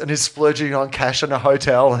 $1,400 and is splurging on cash in a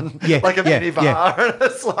hotel and like a minibar. yeah. And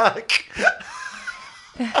it's like,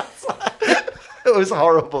 it was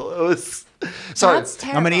horrible. It was so. That's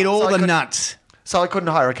terrible. I'm going to eat all So I the couldn't- nuts. So I couldn't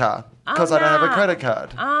hire a car because I don't have a credit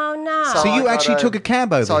card. Oh, no. So you I actually got took a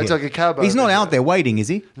cab over So I here. took a cab over He's not here. out there waiting, is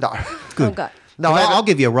he? No. Good. Oh, God. No, Well, I have I'll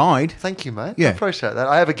give you a ride. Thank you, mate. Yeah. I appreciate that.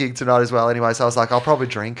 I have a gig tonight as well anyway, so I was like, I'll probably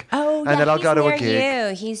drink. Oh, and yeah, then I'll he's go to near a gig.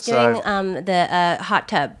 You. He's So- doing the hot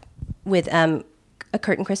tub with a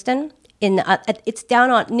Kurt and Kristen. It's down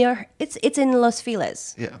on near. It's in Los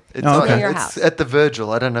Feliz. Yeah. It's, Oh, okay. Near your it's house. at the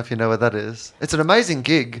Virgil. I don't know if you know where that is. It's an amazing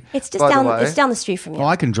gig. It's just by down. The way. It's down the street from you. Oh,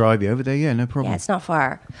 I can drive you over there. Yeah, no problem. Yeah, it's not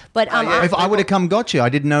far. But yeah. If I would have come got you, I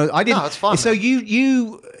didn't know. I didn't. No, it's fine, So mate.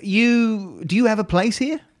 you do you have a place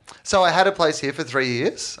here? So I had a place here for 3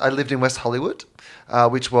 years. I lived in West Hollywood,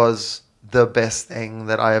 which was the best thing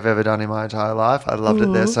that I have ever done in my entire life. I loved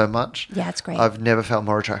it there so much. Yeah, it's great. I've never felt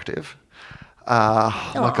more attractive.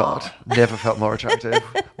 Oh my God, never felt more attractive.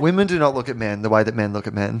 Women do not look at men the way that men look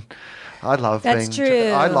at men. I love That's being. true.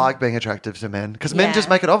 I like being attractive to men because men Yeah. just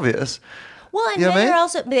make it obvious. well, and You know what I men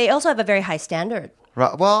mean? they also have a very high standard.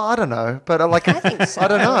 Right. Well, I don't know, but I think so. I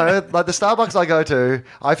don't know. Like the Starbucks I go to,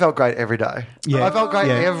 I felt great every day. Yeah. I felt great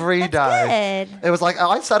Yeah. every day. That's good. It was like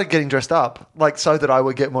I started getting dressed up, like so that I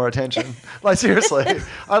would get more attention. Like seriously,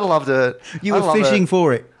 I loved it. You I were love fishing it.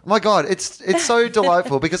 for it. My God, it's so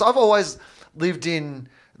delightful because I've always lived in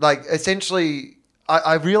like essentially.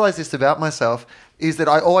 I realize this about myself is that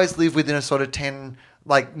I always live within a sort of 10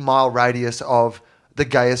 mile radius of the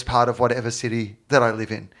gayest part of whatever city that I live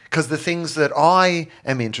in. Because the things that I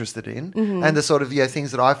am interested in and the sort of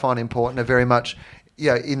things that I find important are very much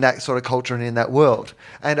in that sort of culture and in that world.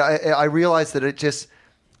 And I realized that it just,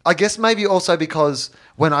 I guess maybe also because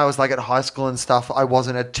when I was at high school and stuff, I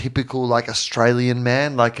wasn't a typical Australian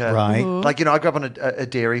man. Right. I grew up on a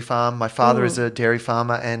dairy farm. My father is a dairy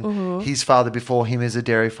farmer and his father before him is a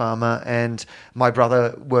dairy farmer. And my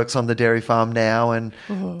brother works on the dairy farm now. And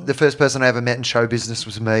the first person I ever met in show business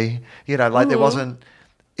was me. There wasn't...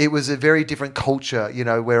 It was a very different culture,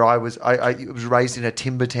 where I was raised in a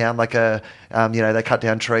timber town, they cut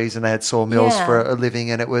down trees and they had sawmills Yeah. for a living,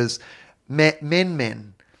 and it was men.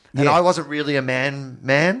 And Yeah. I wasn't really a man,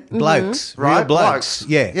 Blokes, right? real blokes.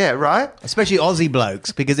 Yeah, Yeah, right? Especially Aussie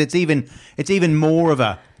blokes, because it's even more of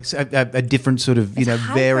a different sort of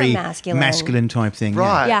very hyper-masculine. masculine type thing.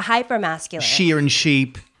 Right. Yeah, hyper masculine. Shear and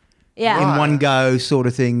sheep Yeah. in one go sort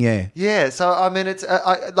of thing. Yeah. Yeah, so I mean, it's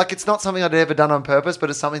it's not something I'd ever done on purpose, but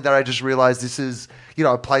it's something that I just realised this is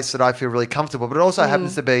a place that I feel really comfortable. But it also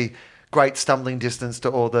happens to be great stumbling distance to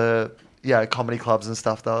all the comedy clubs and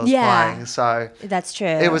stuff that I was Yeah. playing. So That's true.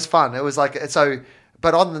 it was fun. It was like so.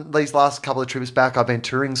 But on these last couple of trips back, I've been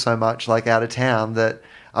touring so much, like out of town, that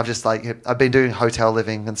I've just I've been doing hotel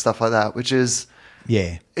living and stuff like that, which is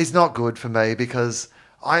not good for me because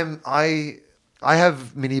I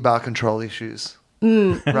have minibar control issues.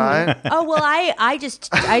 Right? Oh, well, I just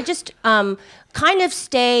kind of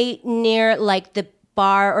stay near like the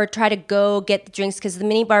bar or try to go get the drinks because the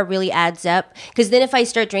mini bar really adds up. Because then if I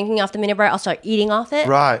start drinking off the mini bar, I'll start eating off it.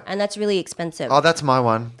 Right. And that's really expensive. Oh, that's my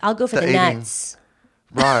one. I'll go for the eating. nuts.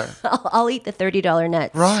 Right. I'll eat the $30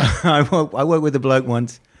 nuts. Right. I worked with a bloke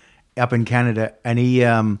once up in Canada, and he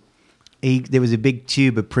there was a big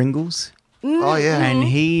tube of Pringles, Oh, yeah.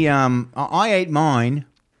 and I ate mine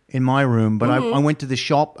in my room, but I went to the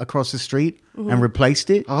shop across the street and repled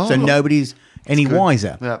it, so nobody's any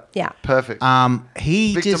wiser. Yeah. Yeah. Perfect.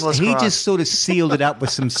 He Victimless crime. just sort of sealed it up with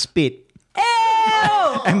some spit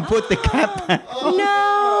Ew! and put the cap back.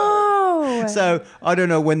 No. So I don't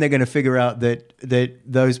know when they're going to figure out that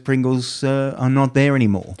those Pringles are not there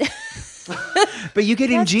anymore. But you get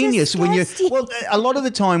That's ingenious when you. disgusting. Well, a lot of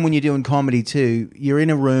the time when you're doing comedy too, you're in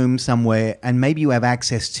a room somewhere and maybe you have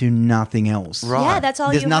access to nothing else. Right. Yeah, that's all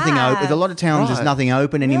There's you nothing have. open. A lot of towns, there's Right. nothing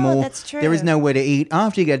open anymore. that's true. There is nowhere to eat.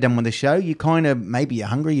 After you get done with the show, you kind of maybe you're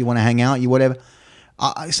hungry, you want to hang out, you whatever.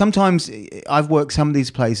 Sometimes I've worked some of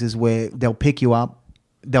these places where they'll pick you up.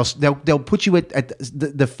 They'll put you at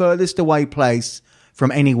the furthest away place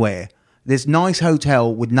from anywhere. This nice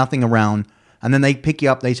hotel with nothing around, and then they pick you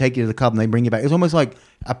up, they take you to the club, and they bring you back. It's almost like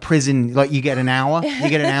a prison. Like you get an hour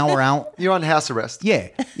out. You're on house arrest. Yeah,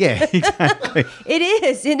 exactly. It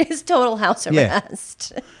is total house Yeah.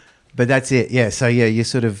 arrest. But that's it. Yeah. So yeah, you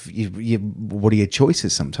sort of you. What are your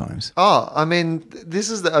choices sometimes? Oh, I mean,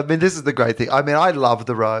 this is the great thing. I mean, I love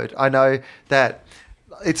the road. I know that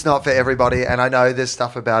it's not for everybody, and I know there's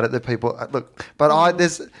stuff about it that people look. But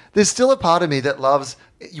there's still a part of me that loves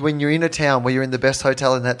when you're in a town where you're in the best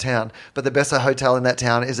hotel in that town, but the best hotel in that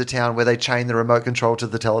town is a town where they chain the remote control to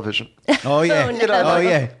the television. Oh yeah. Oh, no. Oh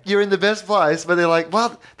yeah. You're in the best place, but they're like,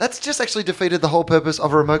 well, that's just actually defeated the whole purpose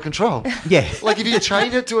of a remote control. Yeah. Like if you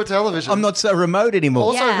chain it to a television. I'm not so remote anymore.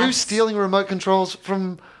 Also, Yes. who's stealing remote controls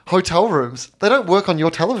from hotel rooms? They don't work on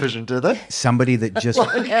your television, do they? Somebody that just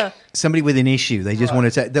somebody with an issue. They just want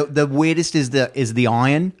to say the weirdest is the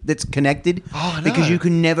iron that's connected. Oh, I know. Because you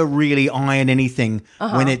can never really iron anything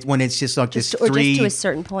when it's just like Just this or just three to a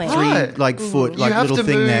certain point. three Right. like foot like you have little to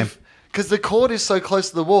thing move there. because the cord is so close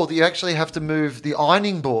to the wall that you actually have to move the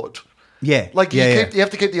ironing board. Yeah. Like you yeah, have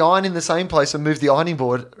to keep the iron in the same place and move the ironing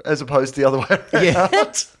board as opposed to the other way around. Yeah.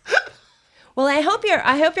 Well, I hope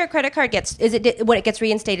your credit card gets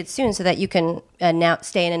reinstated soon so that you can now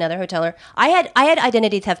stay in another hotel. Or I had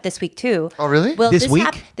identity theft this week too. Oh, really? Well, This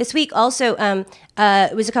week? this week also.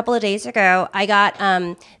 It was a couple of days ago. I got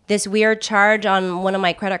this weird charge on one of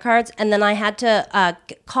my credit cards, and then I had to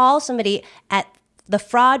call somebody at the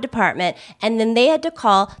fraud department, and then they had to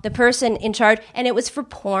call the person in charge, and it was for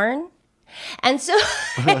porn. And so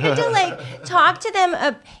I had to like talk to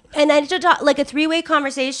them, and I had to talk like a 3-way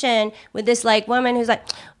conversation with this like woman who's like,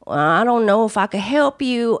 well, I don't know if I could help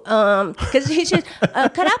you, because she's could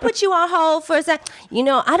I put you on hold for a sec? You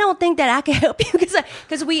know, I don't think that I can help you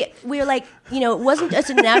because we were like, you know, it wasn't just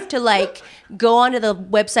enough to like go onto the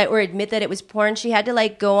website or admit that it was porn. She had to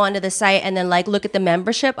like go onto the site and then like look at the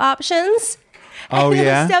membership options. Oh, and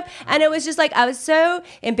yeah? stuff. And it was just like I was so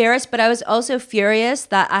embarrassed, but I was also furious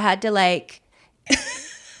that I had to like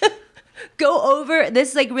go over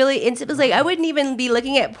this like really instant. It was like I wouldn't even be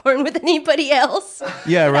looking at porn with anybody else.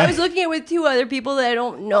 Yeah, And right. I was looking at it with 2 other people that I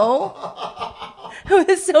don't know. It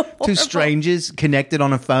was so horrible. 2 strangers connected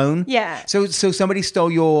on a phone. Yeah. So somebody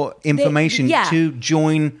stole your information yeah. to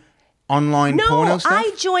join online No, porno stuff?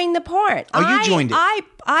 I joined the porn. Oh, you joined it.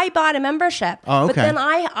 I bought a membership. Oh, But okay. then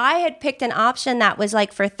I had picked an option that was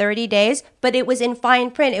like for 30 days, but it was in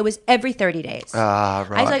fine print. It was every 30 days. Ah,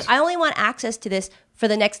 right. I was like, I only want access to this for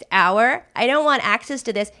the next hour. I don't want access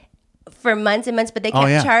to this for months and months, but they kept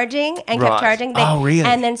yeah. charging and Right. kept charging. Oh, really?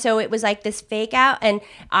 And then so it was like this fake out, and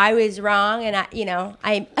I was wrong, and I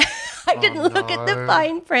I didn't look at the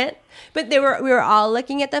fine print, but we were all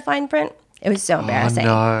looking at the fine print. It was so embarrassing.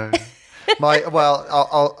 No.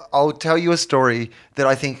 I'll tell you a story that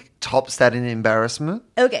I think tops that in embarrassment.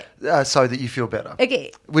 Okay. So that you feel better.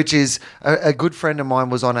 Okay. Which is a good friend of mine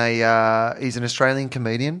was on he's an Australian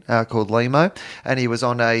comedian called Limo, and he was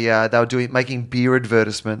on they were making beer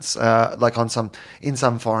advertisements like in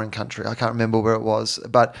some foreign country. I can't remember where it was,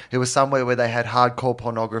 but it was somewhere where they had hardcore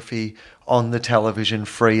pornography on the television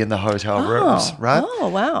free in the hotel rooms, right? Oh,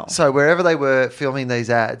 wow. So wherever they were filming these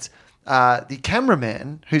ads, the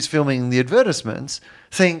cameraman who's filming the advertisements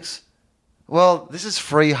thinks, well, this is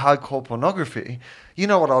free hardcore pornography. You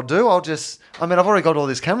know what I'll do? I've already got all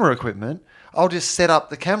this camera equipment. I'll just set up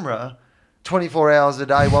the camera 24 hours a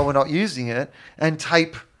day while we're not using it and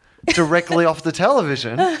tape directly off the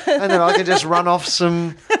television, and then I can just run off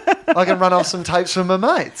some tapes from my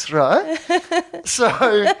mates, right?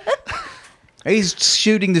 So he's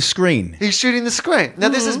shooting the screen. he's shooting the screen. Now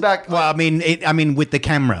this is back. Well, I mean, with the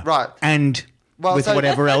camera, Right. And with so-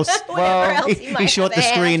 whatever else. Whatever else He might shot the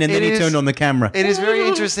have screen and then It he is- turned on the camera. It is very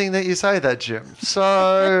interesting that you say that, Jim.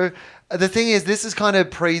 So the thing is, this is kind of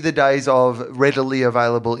pre the days of readily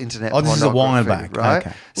available internet. Oh, this is a while pornography, back. right?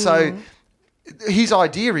 Okay. So his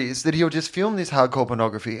idea is that he'll just film this hardcore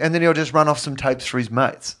pornography and then he'll just run off some tapes for his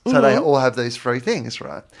mates. So they all have these free things,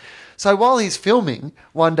 right? So while he's filming,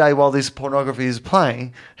 one day while this pornography is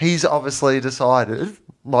playing, he's obviously decided,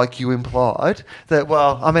 like you implied, that,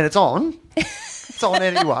 it's on. It's on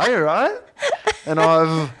anyway, right? And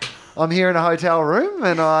I'm here in a hotel room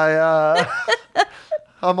and I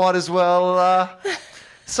might as well...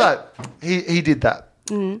 So he did that.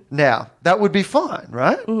 Now, that would be fine,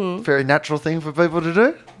 right? Very natural thing for people to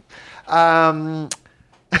do.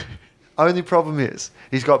 Only problem is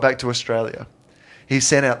he's got back to Australia. He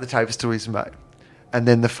sent out the tapes to his mate, and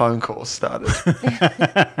then the phone calls started.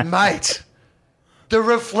 Mate, the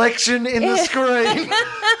reflection in the screen.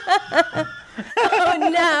 Oh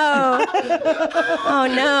no! Oh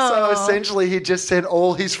no! So essentially, he just sent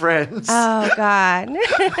all his friends. Oh God!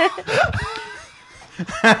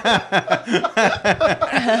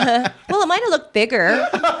 Well, it might have looked bigger,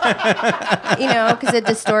 because of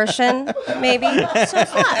distortion, maybe. So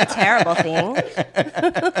it's not a terrible thing.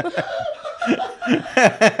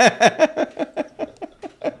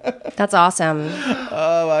 That's awesome.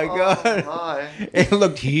 Oh my god! My. It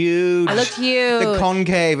looked huge. It looked huge. The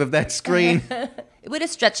concave of that screen. It would have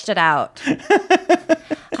stretched it out.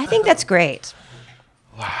 I think that's great.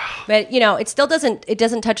 Wow. But it still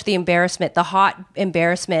doesn't touch the embarrassment, the hot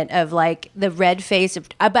embarrassment of like the red face of,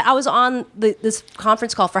 but I was on this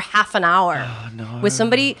conference call for half an hour with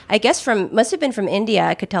somebody, I guess must have been from India.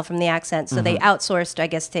 I could tell from the accent. So they outsourced, I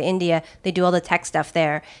guess, to India. They do all the tech stuff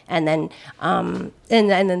there. And then, and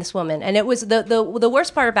then this woman, and it was the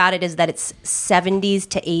worst part about it is that it's 70s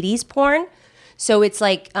to 80s porn. So it's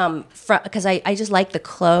like, because I just like the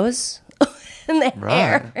clothes. And the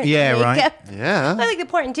hair. Yeah, right. Yeah. I like the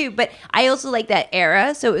porn too, but I also like that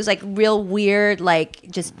era. So it was like real weird, like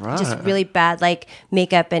just really bad, like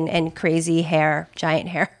makeup and crazy hair, giant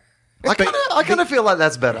hair. I kind of feel like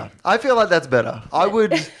that's better. I feel like that's better. I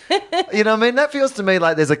would, that feels to me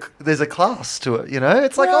like there's a class to it.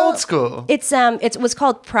 It's like old school. It was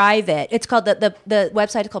called Private. It's called the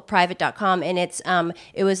website is called private.com, and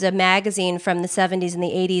it was a magazine from the 70s and the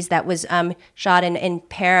 80s that was shot in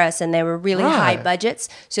Paris, and they were really high budgets.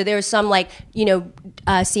 So there was some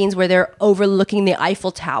scenes where they're overlooking the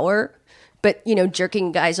Eiffel Tower, but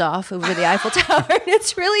jerking guys off over the Eiffel Tower. And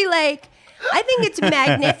it's really like, I think it's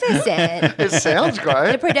magnificent. It sounds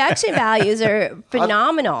great. The production values are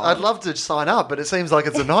phenomenal. I'd love to sign up, but it seems like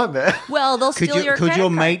it's a nightmare. Well, they'll steal your Could credit your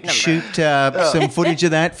card mate number. shoot some footage of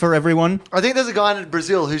that for everyone? I think there's a guy in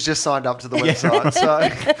Brazil who's just signed up to the website.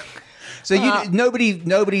 So So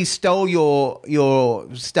nobody stole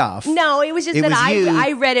your stuff. No, it was just It that was you.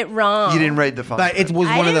 I read it wrong. you didn't read the phone. But it was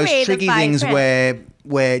I one of didn't those read the tricky fine things print.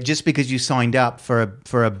 where just because you signed up for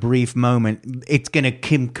a brief moment, it's going to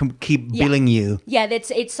keep billing you. Yeah,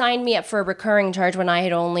 it signed me up for a recurring charge when I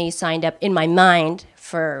had only signed up in my mind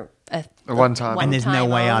for a one time. And there's no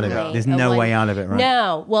way out of it. only. There's no way out of it, right?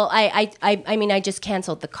 No. Well, I mean, I just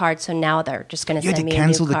canceled the card, so now they're just going to You had send to me a new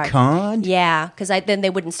cancel the card? Yeah, because then they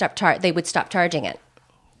wouldn't stop they would stop charging it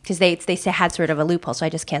because they had sort of a loophole, so I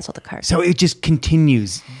just canceled the card. So it just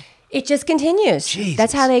continues. It just continues. Jesus.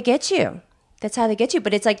 That's how they get you. That's how they get you.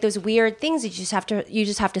 But it's like those weird things. You just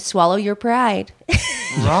have to swallow your pride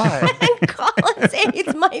Right. and call and say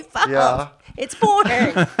it's my fault. Yeah. It's porn.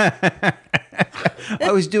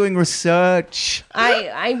 I was doing research.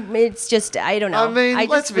 It's just I don't know. I mean, just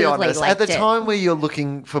let's be really honest. At the liked it. time where you're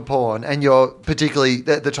looking for porn, and you're particularly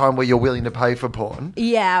at the time where you're willing to pay for porn,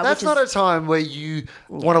 Yeah, that's which not is- a time where you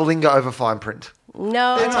want to linger over fine print.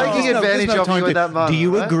 No, They're taking There's advantage there's of time you to- at that moment. Do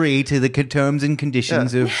you right? agree to the terms and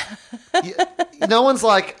conditions of? No one's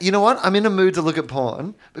like, you know what? I'm in a mood to look at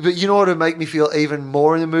porn, but you know what would make me feel even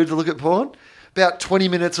more in the mood to look at porn? about 20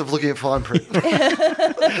 minutes of looking at fine print.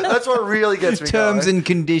 That's what really gets me Terms going. and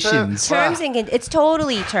conditions. It's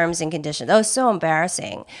totally terms and conditions. Oh, so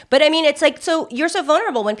embarrassing. But I mean, it's like, so you're so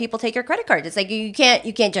vulnerable when people take your credit card. It's like you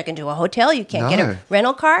can't check into a hotel. You can't get No. a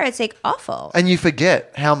rental car. It's like awful. And you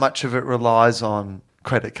forget how much of it relies on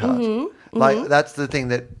credit cards. Like that's the thing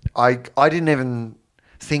that I didn't even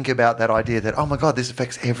think about, that idea that, oh my God, this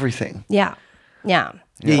affects everything. Yeah. Yeah,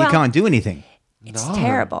 Well, you can't do anything. It's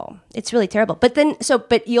terrible. It's really terrible. But then,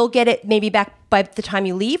 but you'll get it maybe back by the time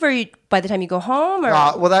you leave, or by the time you go home, or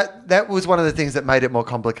Well, that was one of the things that made it more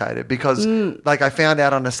complicated because, like, I found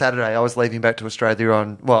out on a Saturday I was leaving back to Australia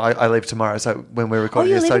on. Well, I leave tomorrow, so when we're recording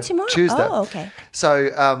you're this, leaving so tomorrow? Tuesday. Oh, okay. So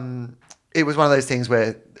it was one of those things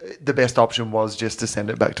where the best option was just to send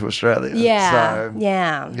it back to Australia. So,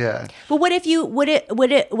 yeah. But what if you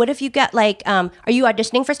get like, are you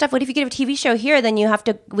auditioning for stuff? What if you get a TV show here? Then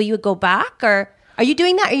will you go back, or are you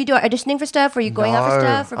doing that? Are you auditioning for stuff? Are you going out for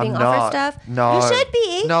stuff, or being offered stuff? No, you should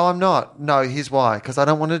be. No, I'm not. No, here's why. Because I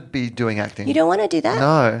don't want to be doing acting. You don't want to do that?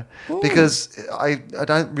 No, because I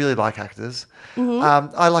don't really like actors.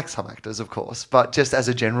 I like some actors, of course, but just as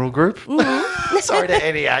a general group. Sorry to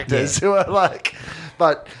any actors who are like,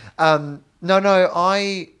 but I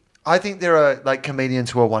think there are like comedians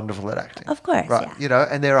who are wonderful at acting. Of course, right? yeah. You know,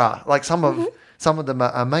 and there are like some of them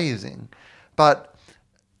are amazing, but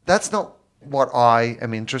that's not what I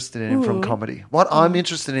am interested in from comedy. What I'm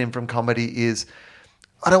interested in from comedy is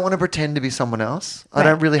I don't want to pretend to be someone else. I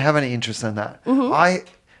don't really have any interest in that. I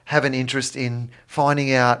have an interest in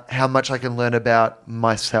finding out how much I can learn about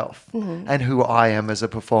myself and who I am as a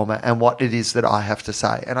performer and what it is that I have to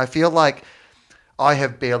say. And I feel like I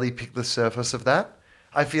have barely picked the surface of that.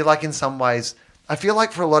 I feel like in some ways,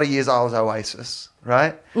 for a lot of years I was Oasis,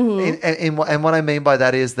 right? And what I mean by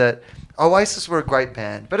that is that Oasis were a great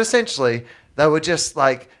band, but essentially they were just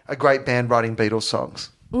like a great band writing Beatles songs.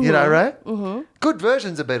 You know, right? Good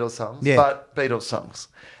versions of Beatles songs, but Beatles songs.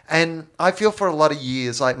 And I feel for a lot of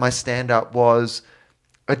years like my stand-up was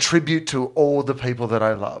a tribute to all the people that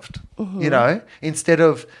I loved, you know, instead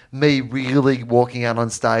of me really walking out on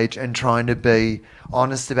stage and trying to be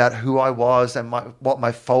honest about who I was and what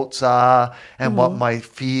my faults are and what my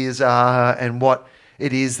fears are and what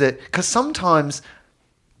it is that, because sometimes,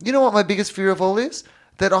 you know what my biggest fear of all is?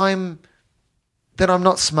 That I'm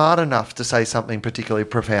not smart enough to say something particularly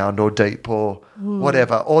profound or deep or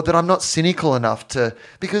whatever, or that I'm not cynical enough to,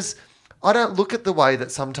 because I don't look at the way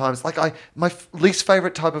that sometimes, like my least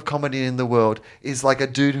favorite type of comedy in the world is like a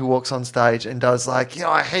dude who walks on stage and does like, you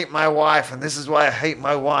know, I hate my wife and this is why I hate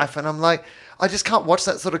my wife. And I'm like, I just can't watch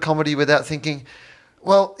that sort of comedy without thinking,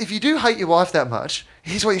 well, if you do hate your wife that much,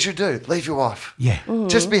 here's what you should do. Leave your wife. Yeah.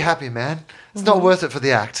 Just be happy, man. It's not worth it for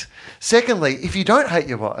the act. Secondly, if you don't hate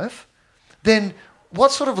your wife, then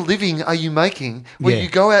what sort of living are you making when you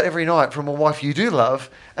go out every night from a wife you do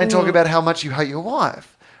love and talk about how much you hate your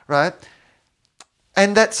wife, right?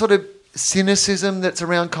 And that sort of cynicism that's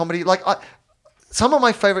around comedy, like some of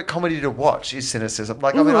my favorite comedy to watch is cynicism.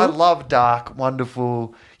 Like, I mean, I love dark,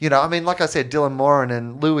 wonderful, you know, I mean, like I said, Dylan Moran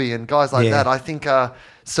and Louis and guys like that, I think are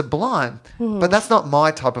sublime, but that's not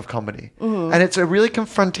my type of comedy. And it's a really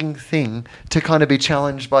confronting thing to kind of be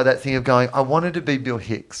challenged by that thing of going, I wanted to be Bill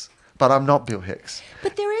Hicks, but I'm not Bill Hicks.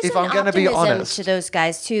 But there is if an I'm gonna be optimism honest. to those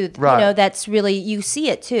guys too. Right. You know, that's really, you see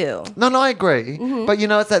it too. No, I agree. But you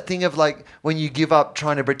know, it's that thing of like when you give up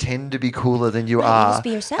trying to pretend to be cooler than you Right, are just be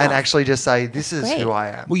yourself. and actually just say, this is great. who I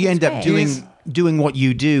am. Well, you end up great. doing what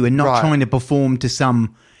you do and not Right. trying to perform to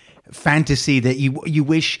some fantasy that you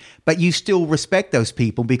wish, but you still respect those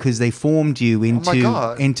people because they formed you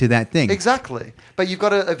God. into that thing. Exactly. But you've got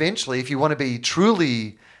to eventually, if you want to be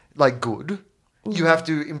truly like good, you have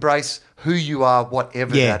to embrace who you are,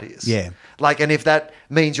 whatever Yeah, that is. yeah. Like, and if that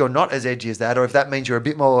means you're not as edgy as that, or if that means you're a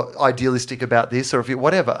bit more idealistic about this, or if you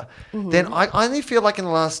whatever, then I only feel like in the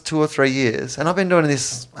last 2 or 3 years, and I've been doing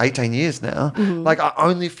this 18 years now, like I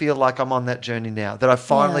only feel like I'm on that journey now, that I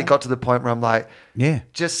finally got to the point where I'm like,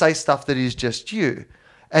 just say stuff that is just you.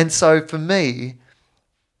 And so for me,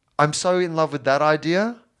 I'm so in love with that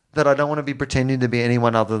idea that I don't want to be pretending to be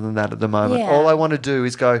anyone other than that at the moment. Yeah. All I want to do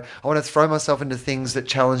is go, I want to throw myself into things that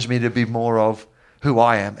challenge me to be more of who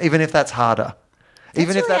I am, even if that's harder.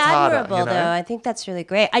 Even if really that's harder. admirable, You know? though. I think that's really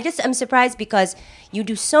great. I'm surprised because you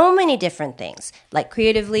do so many different things, like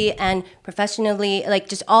creatively and professionally, like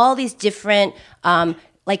just all these different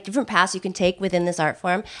like different paths you can take within this art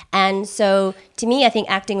form. And so to me, I think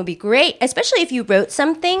acting would be great, especially if you wrote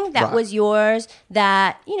something that was yours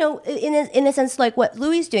that, you know, in a sense like what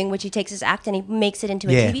Louis is doing, which he takes his act and he makes it into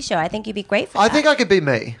a TV show. I think you'd be great for that. I think I could be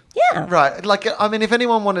me. Yeah. Right. Like, I mean, if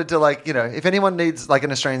anyone wanted to, like, you know, if anyone needs like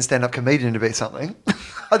an Australian stand-up comedian to be something,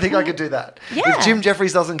 I think I could do that. Yeah. If Jim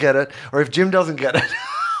Jeffries doesn't get it, or if Jim doesn't get it,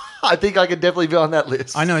 I think I could definitely be on that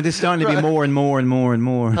list. I know there's starting to be more and more and more and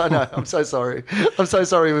more. I know. I'm so sorry. I'm so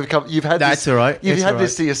sorry. You've had That's this. all right. You've It's had all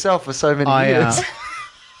this right. to yourself for so many years.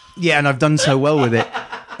 Yeah, and I've done so well with it.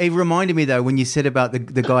 It reminded me though when you said about the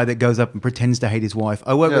guy that goes up and pretends to hate his wife.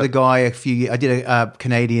 I worked with a guy I did a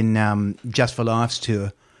Canadian Just for Laughs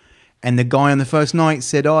tour, and the guy on the first night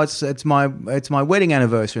said, "Oh, it's my wedding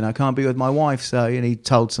anniversary, and I can't be with my wife." So, and he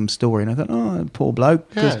told some story, and I thought, "Oh, poor bloke,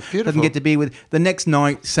 Yeah, 'cause beautiful. doesn't get to be with." The next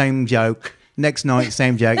night, same joke. Next night,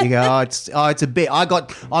 same joke. You go, "Oh, it's a bit." I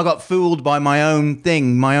got fooled by my own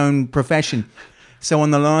thing, my own profession. So on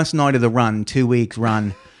the last night of the run, 2 weeks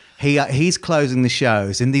run. He's closing the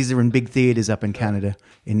shows, and these are in big theaters up in Canada.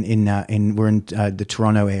 We're in the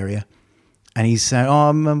Toronto area, and he's saying,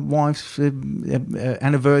 "Oh, my wife's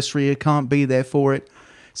anniversary. I can't be there for it."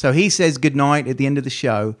 So he says goodnight at the end of the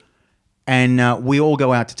show, and we all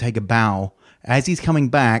go out to take a bow. As he's coming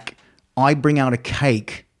back, I bring out a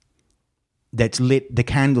cake that's lit, the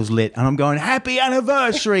candle's lit, and I'm going, "Happy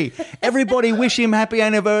anniversary!" Everybody wish him happy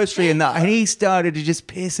anniversary, and he started to just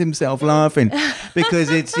piss himself laughing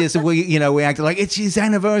because it's just we acted like it's his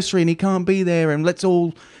anniversary and he can't be there, and let's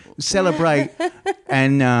all celebrate.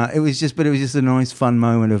 And it was just a nice, fun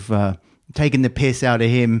moment of taking the piss out of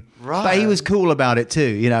him. Right. But he was cool about it too.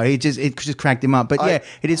 You know, it just cracked him up. But yeah,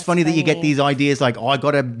 it is funny that you get these ideas like, "Oh, I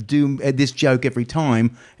got to do this joke every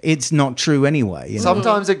time." It's not true anyway. You know?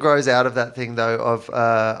 Sometimes it grows out of that thing, though, of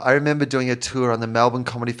I remember doing a tour on the Melbourne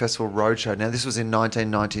Comedy Festival Roadshow. Now, this was in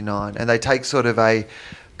 1999, and they take sort of a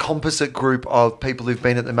composite group of people who've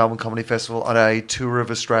been at the Melbourne Comedy Festival on a tour of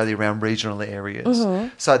Australia around regional areas.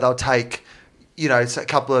 So they'll take, you know, a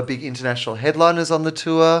couple of big international headliners on the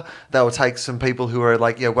tour. They'll take some people who are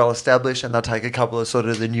like, well established, and they'll take a couple of sort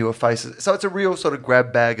of the newer faces. So it's a real sort of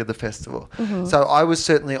grab bag of the festival. So I was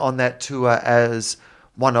certainly on that tour as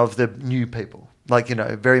one of the new people, like, you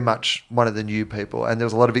know, very much one of the new people. And there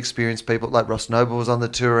was a lot of experienced people, like Ross Noble was on the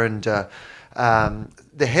tour, and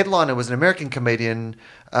the headliner was an American comedian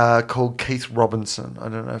called Keith Robinson. I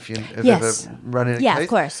don't know if you've ever run into Keith. Yeah, of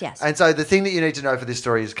course, yes. And so the thing that you need to know for this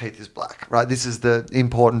story is Keith is black, right? This is the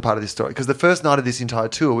important part of this story, because the first night of this entire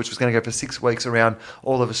tour, which was going to go for 6 weeks around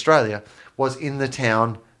all of Australia, was in the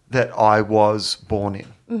town that I was born in.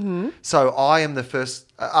 So I am the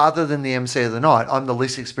first, other than the MC of the night, I'm the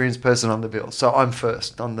least experienced person on the bill. So I'm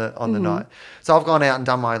first on the night. So I've gone out and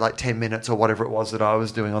done my like 10 minutes or whatever it was that I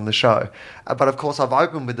was doing on the show. But of course I've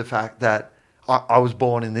opened with the fact that I was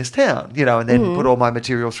born in this town, you know, and then put all my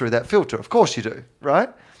material through that filter. Of course you do, right?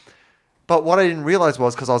 But what I didn't realise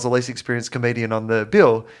was, because I was the least experienced comedian on the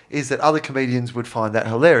bill, is that other comedians would find that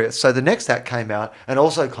hilarious. So the next act came out and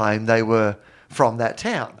also claimed they were from that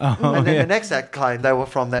town. And then the next act claimed they were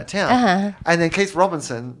from that town. And then Keith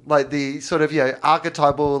Robinson, like the sort of, you know,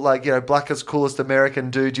 archetypal, like, you know, blackest, coolest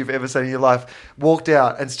American dude you've ever seen in your life, walked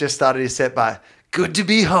out and just started his set by, "Good to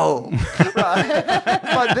be home." Right?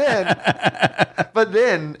 But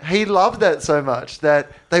then he loved that so much that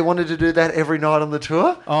they wanted to do that every night on the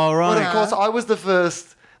tour. Oh, right. But of course, I was the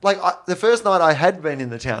first, the first night I had been in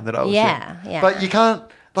the town that I was in. Yeah. But you can't,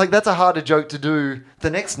 like, that's a harder joke to do the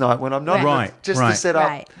next night when I'm not. Right. Just to set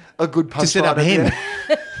up a good punchline. To set up him.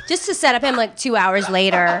 Just to set up him like 2 hours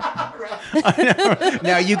later.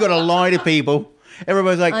 Now you got to lie to people.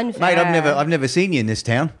 Everybody's like, Unfair. "Mate, I've never seen you in this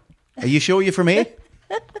town. Are you sure you're from here?"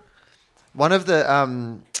 One of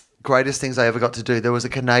the greatest things I ever got to do, there was a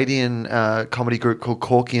Canadian comedy group called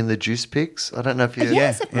Corky and the Juice Pigs. I don't know if you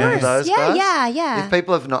Yes, of remember course. those guys. Yeah. If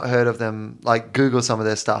people have not heard of them, like, Google some of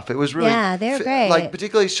their stuff. It was really... Yeah, they're great. Like,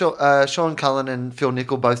 particularly Sean Cullen and Phil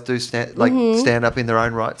Nickel both do stand up in their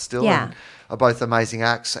own right still. Yeah. And are both amazing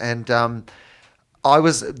acts. And I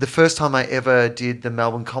was... The first time I ever did the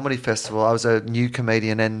Melbourne Comedy Festival, I was a new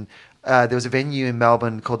comedian, and there was a venue in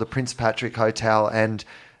Melbourne called the Prince Patrick Hotel, and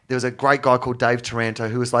there was a great guy called Dave Taranto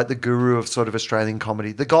who was like the guru of sort of Australian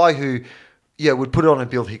comedy. The guy who, would put it on a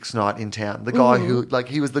Bill Hicks night in town. The guy who, like,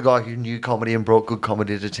 he was the guy who knew comedy and brought good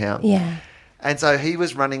comedy to town. Yeah. And so he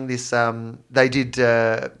was running this, they did,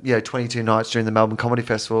 22 nights during the Melbourne Comedy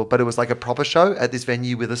Festival, but it was like a proper show at this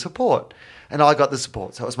venue with a support. And I got the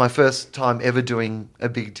support. So it was my first time ever doing a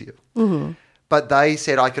big deal. But they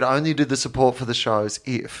said I could only do the support for the shows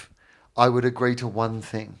if I would agree to one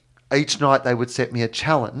thing. Each night they would set me a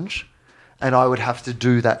challenge, and I would have to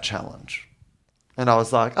do that challenge. And I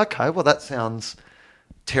was like, okay, well, that sounds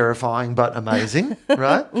terrifying but amazing,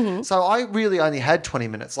 right? So I really only had 20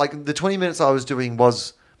 minutes. Like the 20 minutes I was doing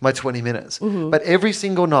was my 20 minutes. But every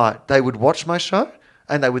single night they would watch my show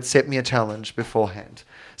and they would set me a challenge beforehand.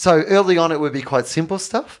 So early on it would be quite simple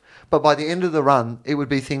stuff. But by the end of the run, it would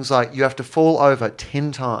be things like you have to fall over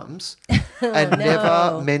 10 times and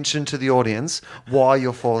never mention to the audience why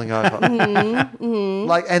you're falling over.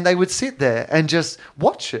 Like, and they would sit there and just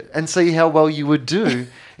watch it and see how well you would do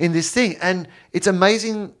in this thing. And it's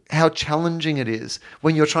amazing how challenging it is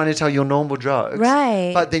when you're trying to tell your normal jokes.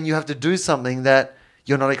 Right. But then you have to do something that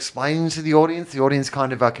you're not explaining to the audience. The audience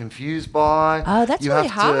kind of are confused by. Oh, that's really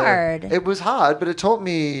hard. It was hard, but it taught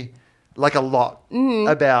me like a lot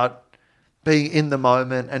about being in the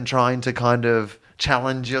moment and trying to kind of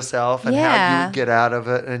challenge yourself and how you get out of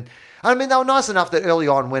it. And I mean, they were nice enough that early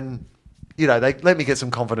on when, you know, they let me get some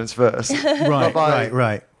confidence first.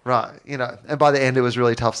 Right. Right. You know, and by the end it was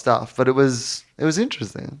really tough stuff, but it was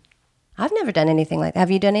interesting. I've never done anything like that. Have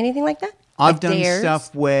you done anything like that? I've Like done dares?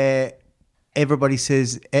 stuff where everybody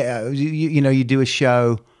says, you know, you do a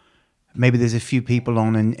show, maybe there's a few people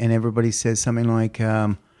on and everybody says something like,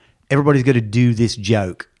 everybody's got to do this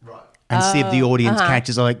joke. And see if the audience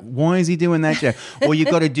catches, like, why is he doing that joke? Or you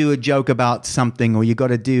got to do a joke about something, or you got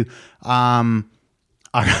to do. I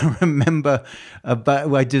remember I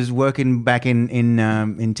was working back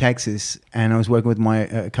in Texas, and I was working with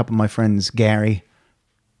a couple of my friends, Gary,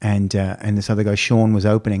 and this other guy, Sean, was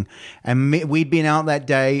opening, and we'd been out that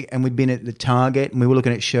day, and we'd been at the Target, and we were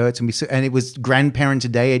looking at shirts, and it was Grandparents'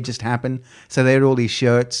 Day had just happened, so they had all these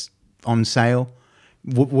shirts on sale.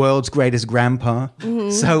 World's Greatest Grandpa.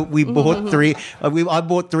 So we bought three. I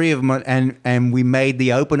bought three of them, and we made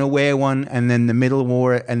the opener wear one, and then the middle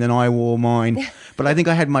wore it, and then I wore mine. But I think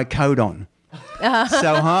I had my coat on.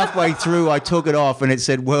 So halfway through, I took it off, and it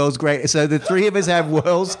said "World's Great." So the three of us have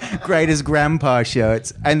World's Greatest Grandpa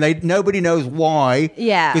shirts, and nobody knows why.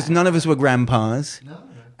 Yeah, because none of us were grandpas. No.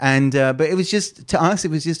 And but it was just, to us, it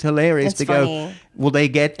was just hilarious to go, will they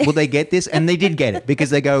get this? And they did get it, because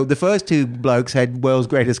they go, the first two blokes had World's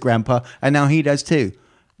Greatest Grandpa, and now he does too.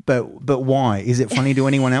 But why? Is it funny to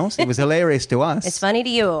anyone else? It was hilarious to us. It's funny to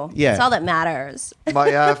you. Yeah. That's all that matters.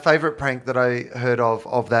 My favourite prank that I heard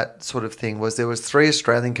of that sort of thing was there was 3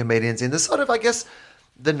 Australian comedians in the sort of, I guess,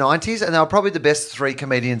 the 90s, and they were probably the best 3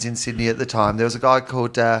 comedians in Sydney at the time. There was a guy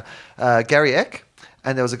called Gary Eck,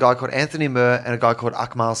 and there was a guy called Anthony Murr and a guy called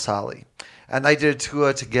Akmal Saleh. And they did a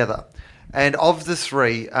tour together. And of the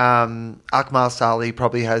 3, Akmal Saleh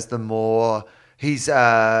probably has the more... He's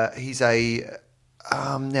a...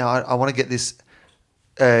 now, I want to get this...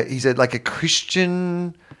 he's like a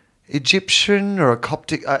Christian Egyptian or a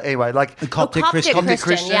Coptic... anyway, like... A Coptic Christian.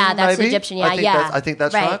 Yeah, that's maybe? Egyptian. Yeah, I think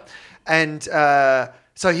that's right. And...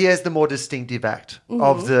 so he has the more distinctive act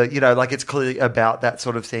of the, you know, like it's clearly about that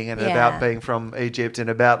sort of thing and about being from Egypt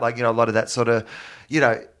and about, like, you know, a lot of that sort of, you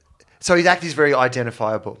know, so his act is very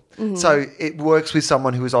identifiable. So it works with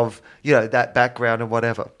someone who is of, you know, that background and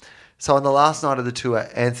whatever. So on the last night of the tour,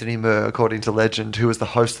 Anthony Murr, according to legend, who was the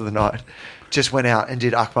host of the night, just went out and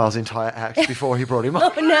did Akmal's entire act before he brought him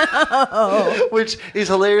on. Oh, no. Which is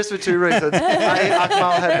hilarious for 2 reasons. A,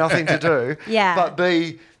 Akmal had nothing to do. Yeah. But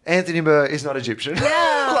B, Anthony Murr is not Egyptian.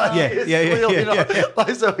 No. Like, Yeah.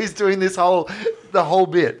 Like, so he's doing the whole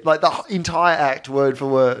bit, like the entire act, word for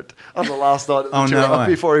word, on the last night of the tour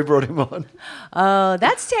before he brought him on. Oh,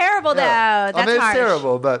 that's terrible, though. That's I mean, it's harsh.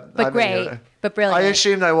 terrible, but great, you know, but brilliant. I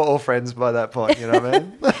assume they were all friends by that point, you know what I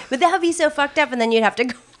mean? But that would be so fucked up, and then you'd have to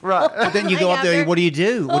go. Right. But then you go up there, what do you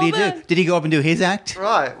do? What do you do? Did he go up and do his act?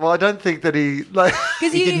 Right. Well, I don't think that he, like...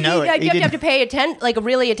 Because you have to pay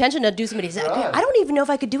really attention to do somebody's act. Right. I don't even know if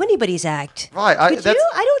I could do anybody's act. Right. Could you?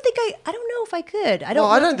 I don't know if I could. I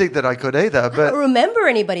don't think that I could either, but... I don't remember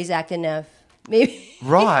anybody's act enough. Maybe.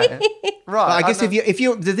 Right. Well, I guess if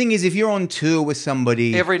you're the thing is, if you're on tour with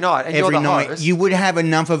somebody every night and you're the host, you would have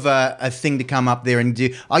enough of a thing to come up there and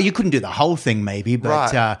do. Oh, you couldn't do the whole thing, maybe,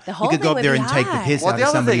 but you could go up there and take the piss out of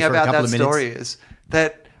somebody for a couple of minutes. Well, the other thing about that story is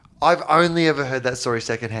that I've only ever heard that story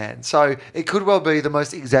secondhand. So it could well be the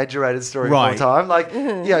most exaggerated story of all time. Like,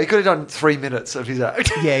 yeah, he could have done 3 minutes of his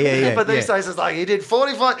act. Yeah. But these days it's like he did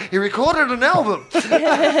 45, he recorded an album.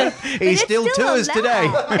 He still tours today.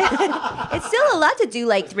 It's still a lot to do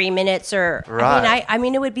like 3 minutes or, right. I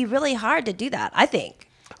mean, it would be really hard to do that, I think.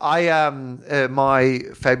 My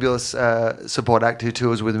fabulous support act who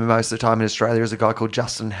tours with me most of the time in Australia is a guy called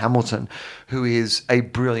Justin Hamilton, who is a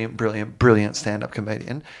brilliant stand-up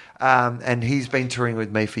comedian. And he's been touring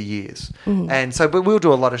with me for years. And so, but we'll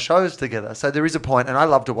do a lot of shows together. So there is a point, and I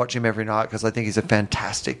love to watch him every night because I think he's a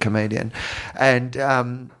fantastic comedian.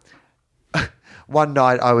 And one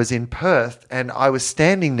night I was in Perth and I was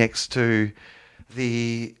standing next to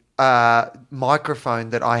the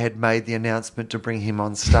microphone that I had made the announcement to bring him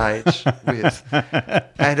on stage with.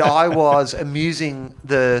 And I was amusing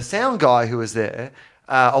the sound guy who was there.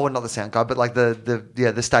 Well, not the sound guy, but like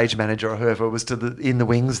the stage manager or whoever was in the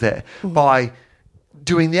wings there by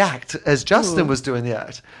doing the act as Justin was doing the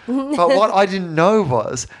act. But what I didn't know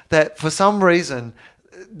was that for some reason,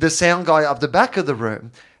 the sound guy up the back of the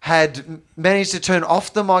room had managed to turn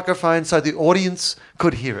off the microphone so the audience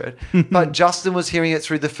could hear it, but Justin was hearing it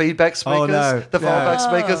through the feedback speakers, fallback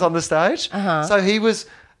speakers on the stage. So he was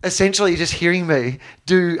essentially just hearing me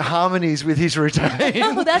do harmonies with his routine.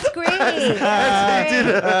 Oh, that's great. As he did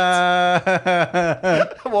it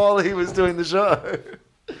while he was doing the show.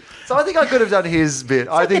 So I think I could have done his bit.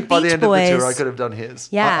 I think by the end of the tour, I could have done his.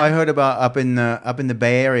 Yeah. I heard about up in the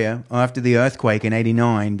Bay Area after the earthquake in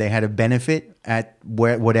 '89. They had a benefit at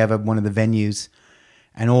whatever one of the venues,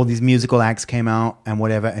 and all these musical acts came out and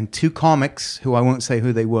whatever. And two comics, who I won't say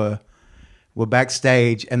who they were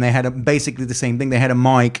backstage, and they had basically the same thing. They had a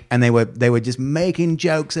mic, and they were just making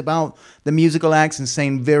jokes about the musical acts and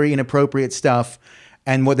saying very inappropriate stuff.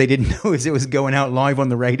 And what they didn't know is it was going out live on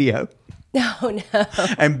the radio. No.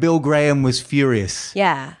 And Bill Graham was furious.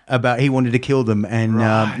 Yeah. He wanted to kill them, and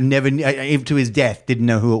never, even to his death, didn't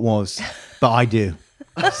know who it was. But I do.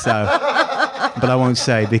 So, but I won't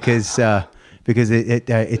say because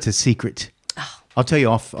it's a secret. I'll tell you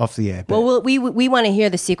off the air. But. Well, we want to hear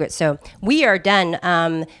the secret. So we are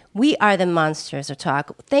done. We are the Monsters of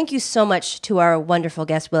Talk. Thank you so much to our wonderful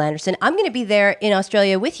guest, Will Anderson. I'm going to be there in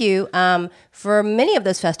Australia with you for many of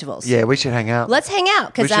those festivals. Yeah, we should hang out. Let's hang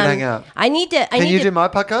out. We should hang out. I need to. Can you do my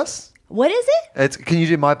podcast? What is it? Can you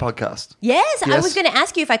do my podcast? Yes, I was going to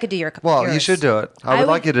ask you if I could do your. Well, yours. you should do it. I would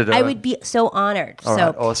like you to do it. I would be so honored. All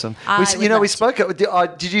right, awesome. We spoke.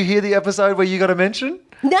 Did you hear the episode where you got a mention?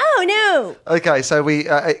 No. Okay, so we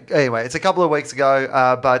anyway, it's a couple of weeks ago,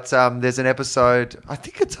 but there's an episode, I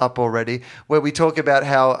think it's up already, where we talk about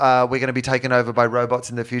how we're going to be taken over by robots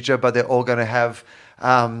in the future, but they're all going to have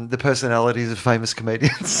the personalities of famous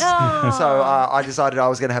comedians. Oh. So I decided I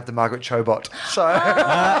was going to have the Margaret Chobot. So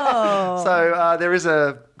there is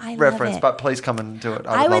a reference, but please come and do it.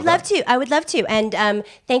 I would love to. I would love to. And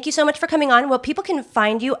thank you so much for coming on. Well, people can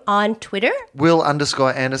find you on Twitter.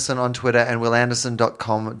 Will_Anderson on Twitter and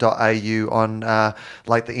willanderson.com.au on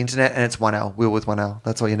like the internet, and it's 1L, Will with 1L.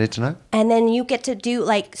 That's all you need to know. And then you get to do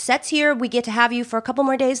like sets here. We get to have you for a couple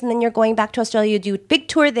more days, and then you're going back to Australia. You do a big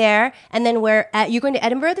tour there, and then you're going to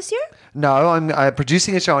Edinburgh this year? No, I'm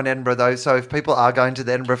producing a show in Edinburgh though. So if people are going to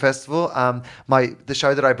the Edinburgh Festival, the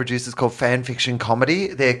show that I produce is called Fan Fiction Comedy.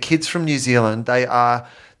 They're kids from New Zealand. They are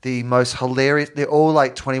the most hilarious. They're all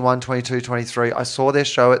like 21, 22, 23. I saw their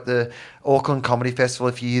show at the Auckland Comedy Festival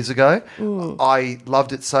a few years ago. I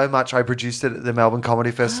loved it so much. I produced it at the Melbourne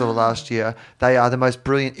Comedy Festival last year. They are the most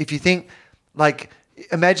brilliant. If you think like,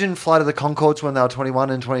 imagine Flight of the Conchords when they were 21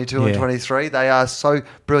 and 22 and 23. They are so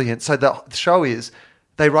brilliant. So the show is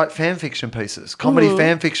they write fan fiction pieces, comedy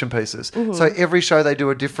fan fiction pieces. So every show they do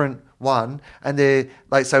a different one, and they're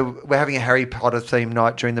like, so we're having a Harry Potter themed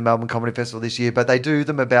night during the Melbourne Comedy Festival this year, but they do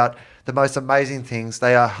them about the most amazing things.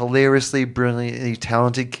 They are hilariously, brilliantly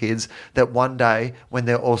talented kids that one day, when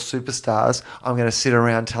they're all superstars, I'm going to sit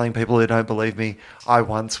around telling people who don't believe me, I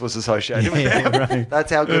once was associated with them. Right.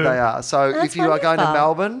 That's how good they are. So if you are going to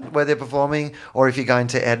Melbourne where they're performing, or if you're going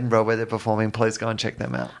to Edinburgh where they're performing, please go and check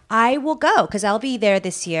them out. I will go because I'll be there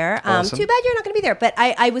this year. Awesome. Too bad you're not going to be there, but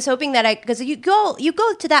I was hoping that because you go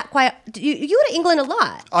to that quite. You go to England a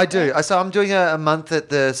lot. I do. So I'm doing a month at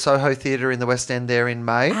the Soho Theatre in the West End there in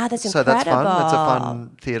May. Ah, that's so incredible. that's fun. That's a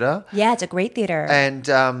fun theatre. Yeah, it's a great theatre. And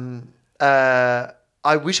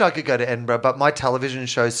I wish I could go to Edinburgh, but my television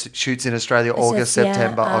show shoots in Australia August,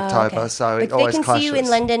 September, October. Okay. So it always clashes. They can see you in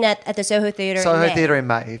London at the Soho Theatre. Soho Theatre in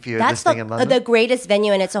May, if you're listening in London. That's the greatest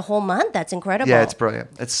venue, and it's a whole month. That's incredible. Yeah, it's brilliant.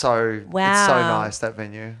 It's so nice, that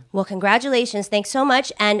venue. Well, congratulations. Thanks so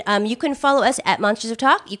much. And you can follow us at Monsters of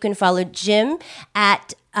Talk. You can follow Jim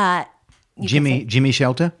at... Jimmy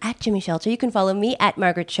Shelter. At Jimmy Shelter. You can follow me at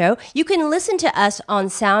Margaret Cho. You can listen to us on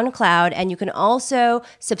SoundCloud, and you can also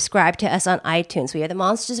subscribe to us on iTunes. We are the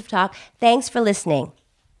Monsters of Talk. Thanks for listening.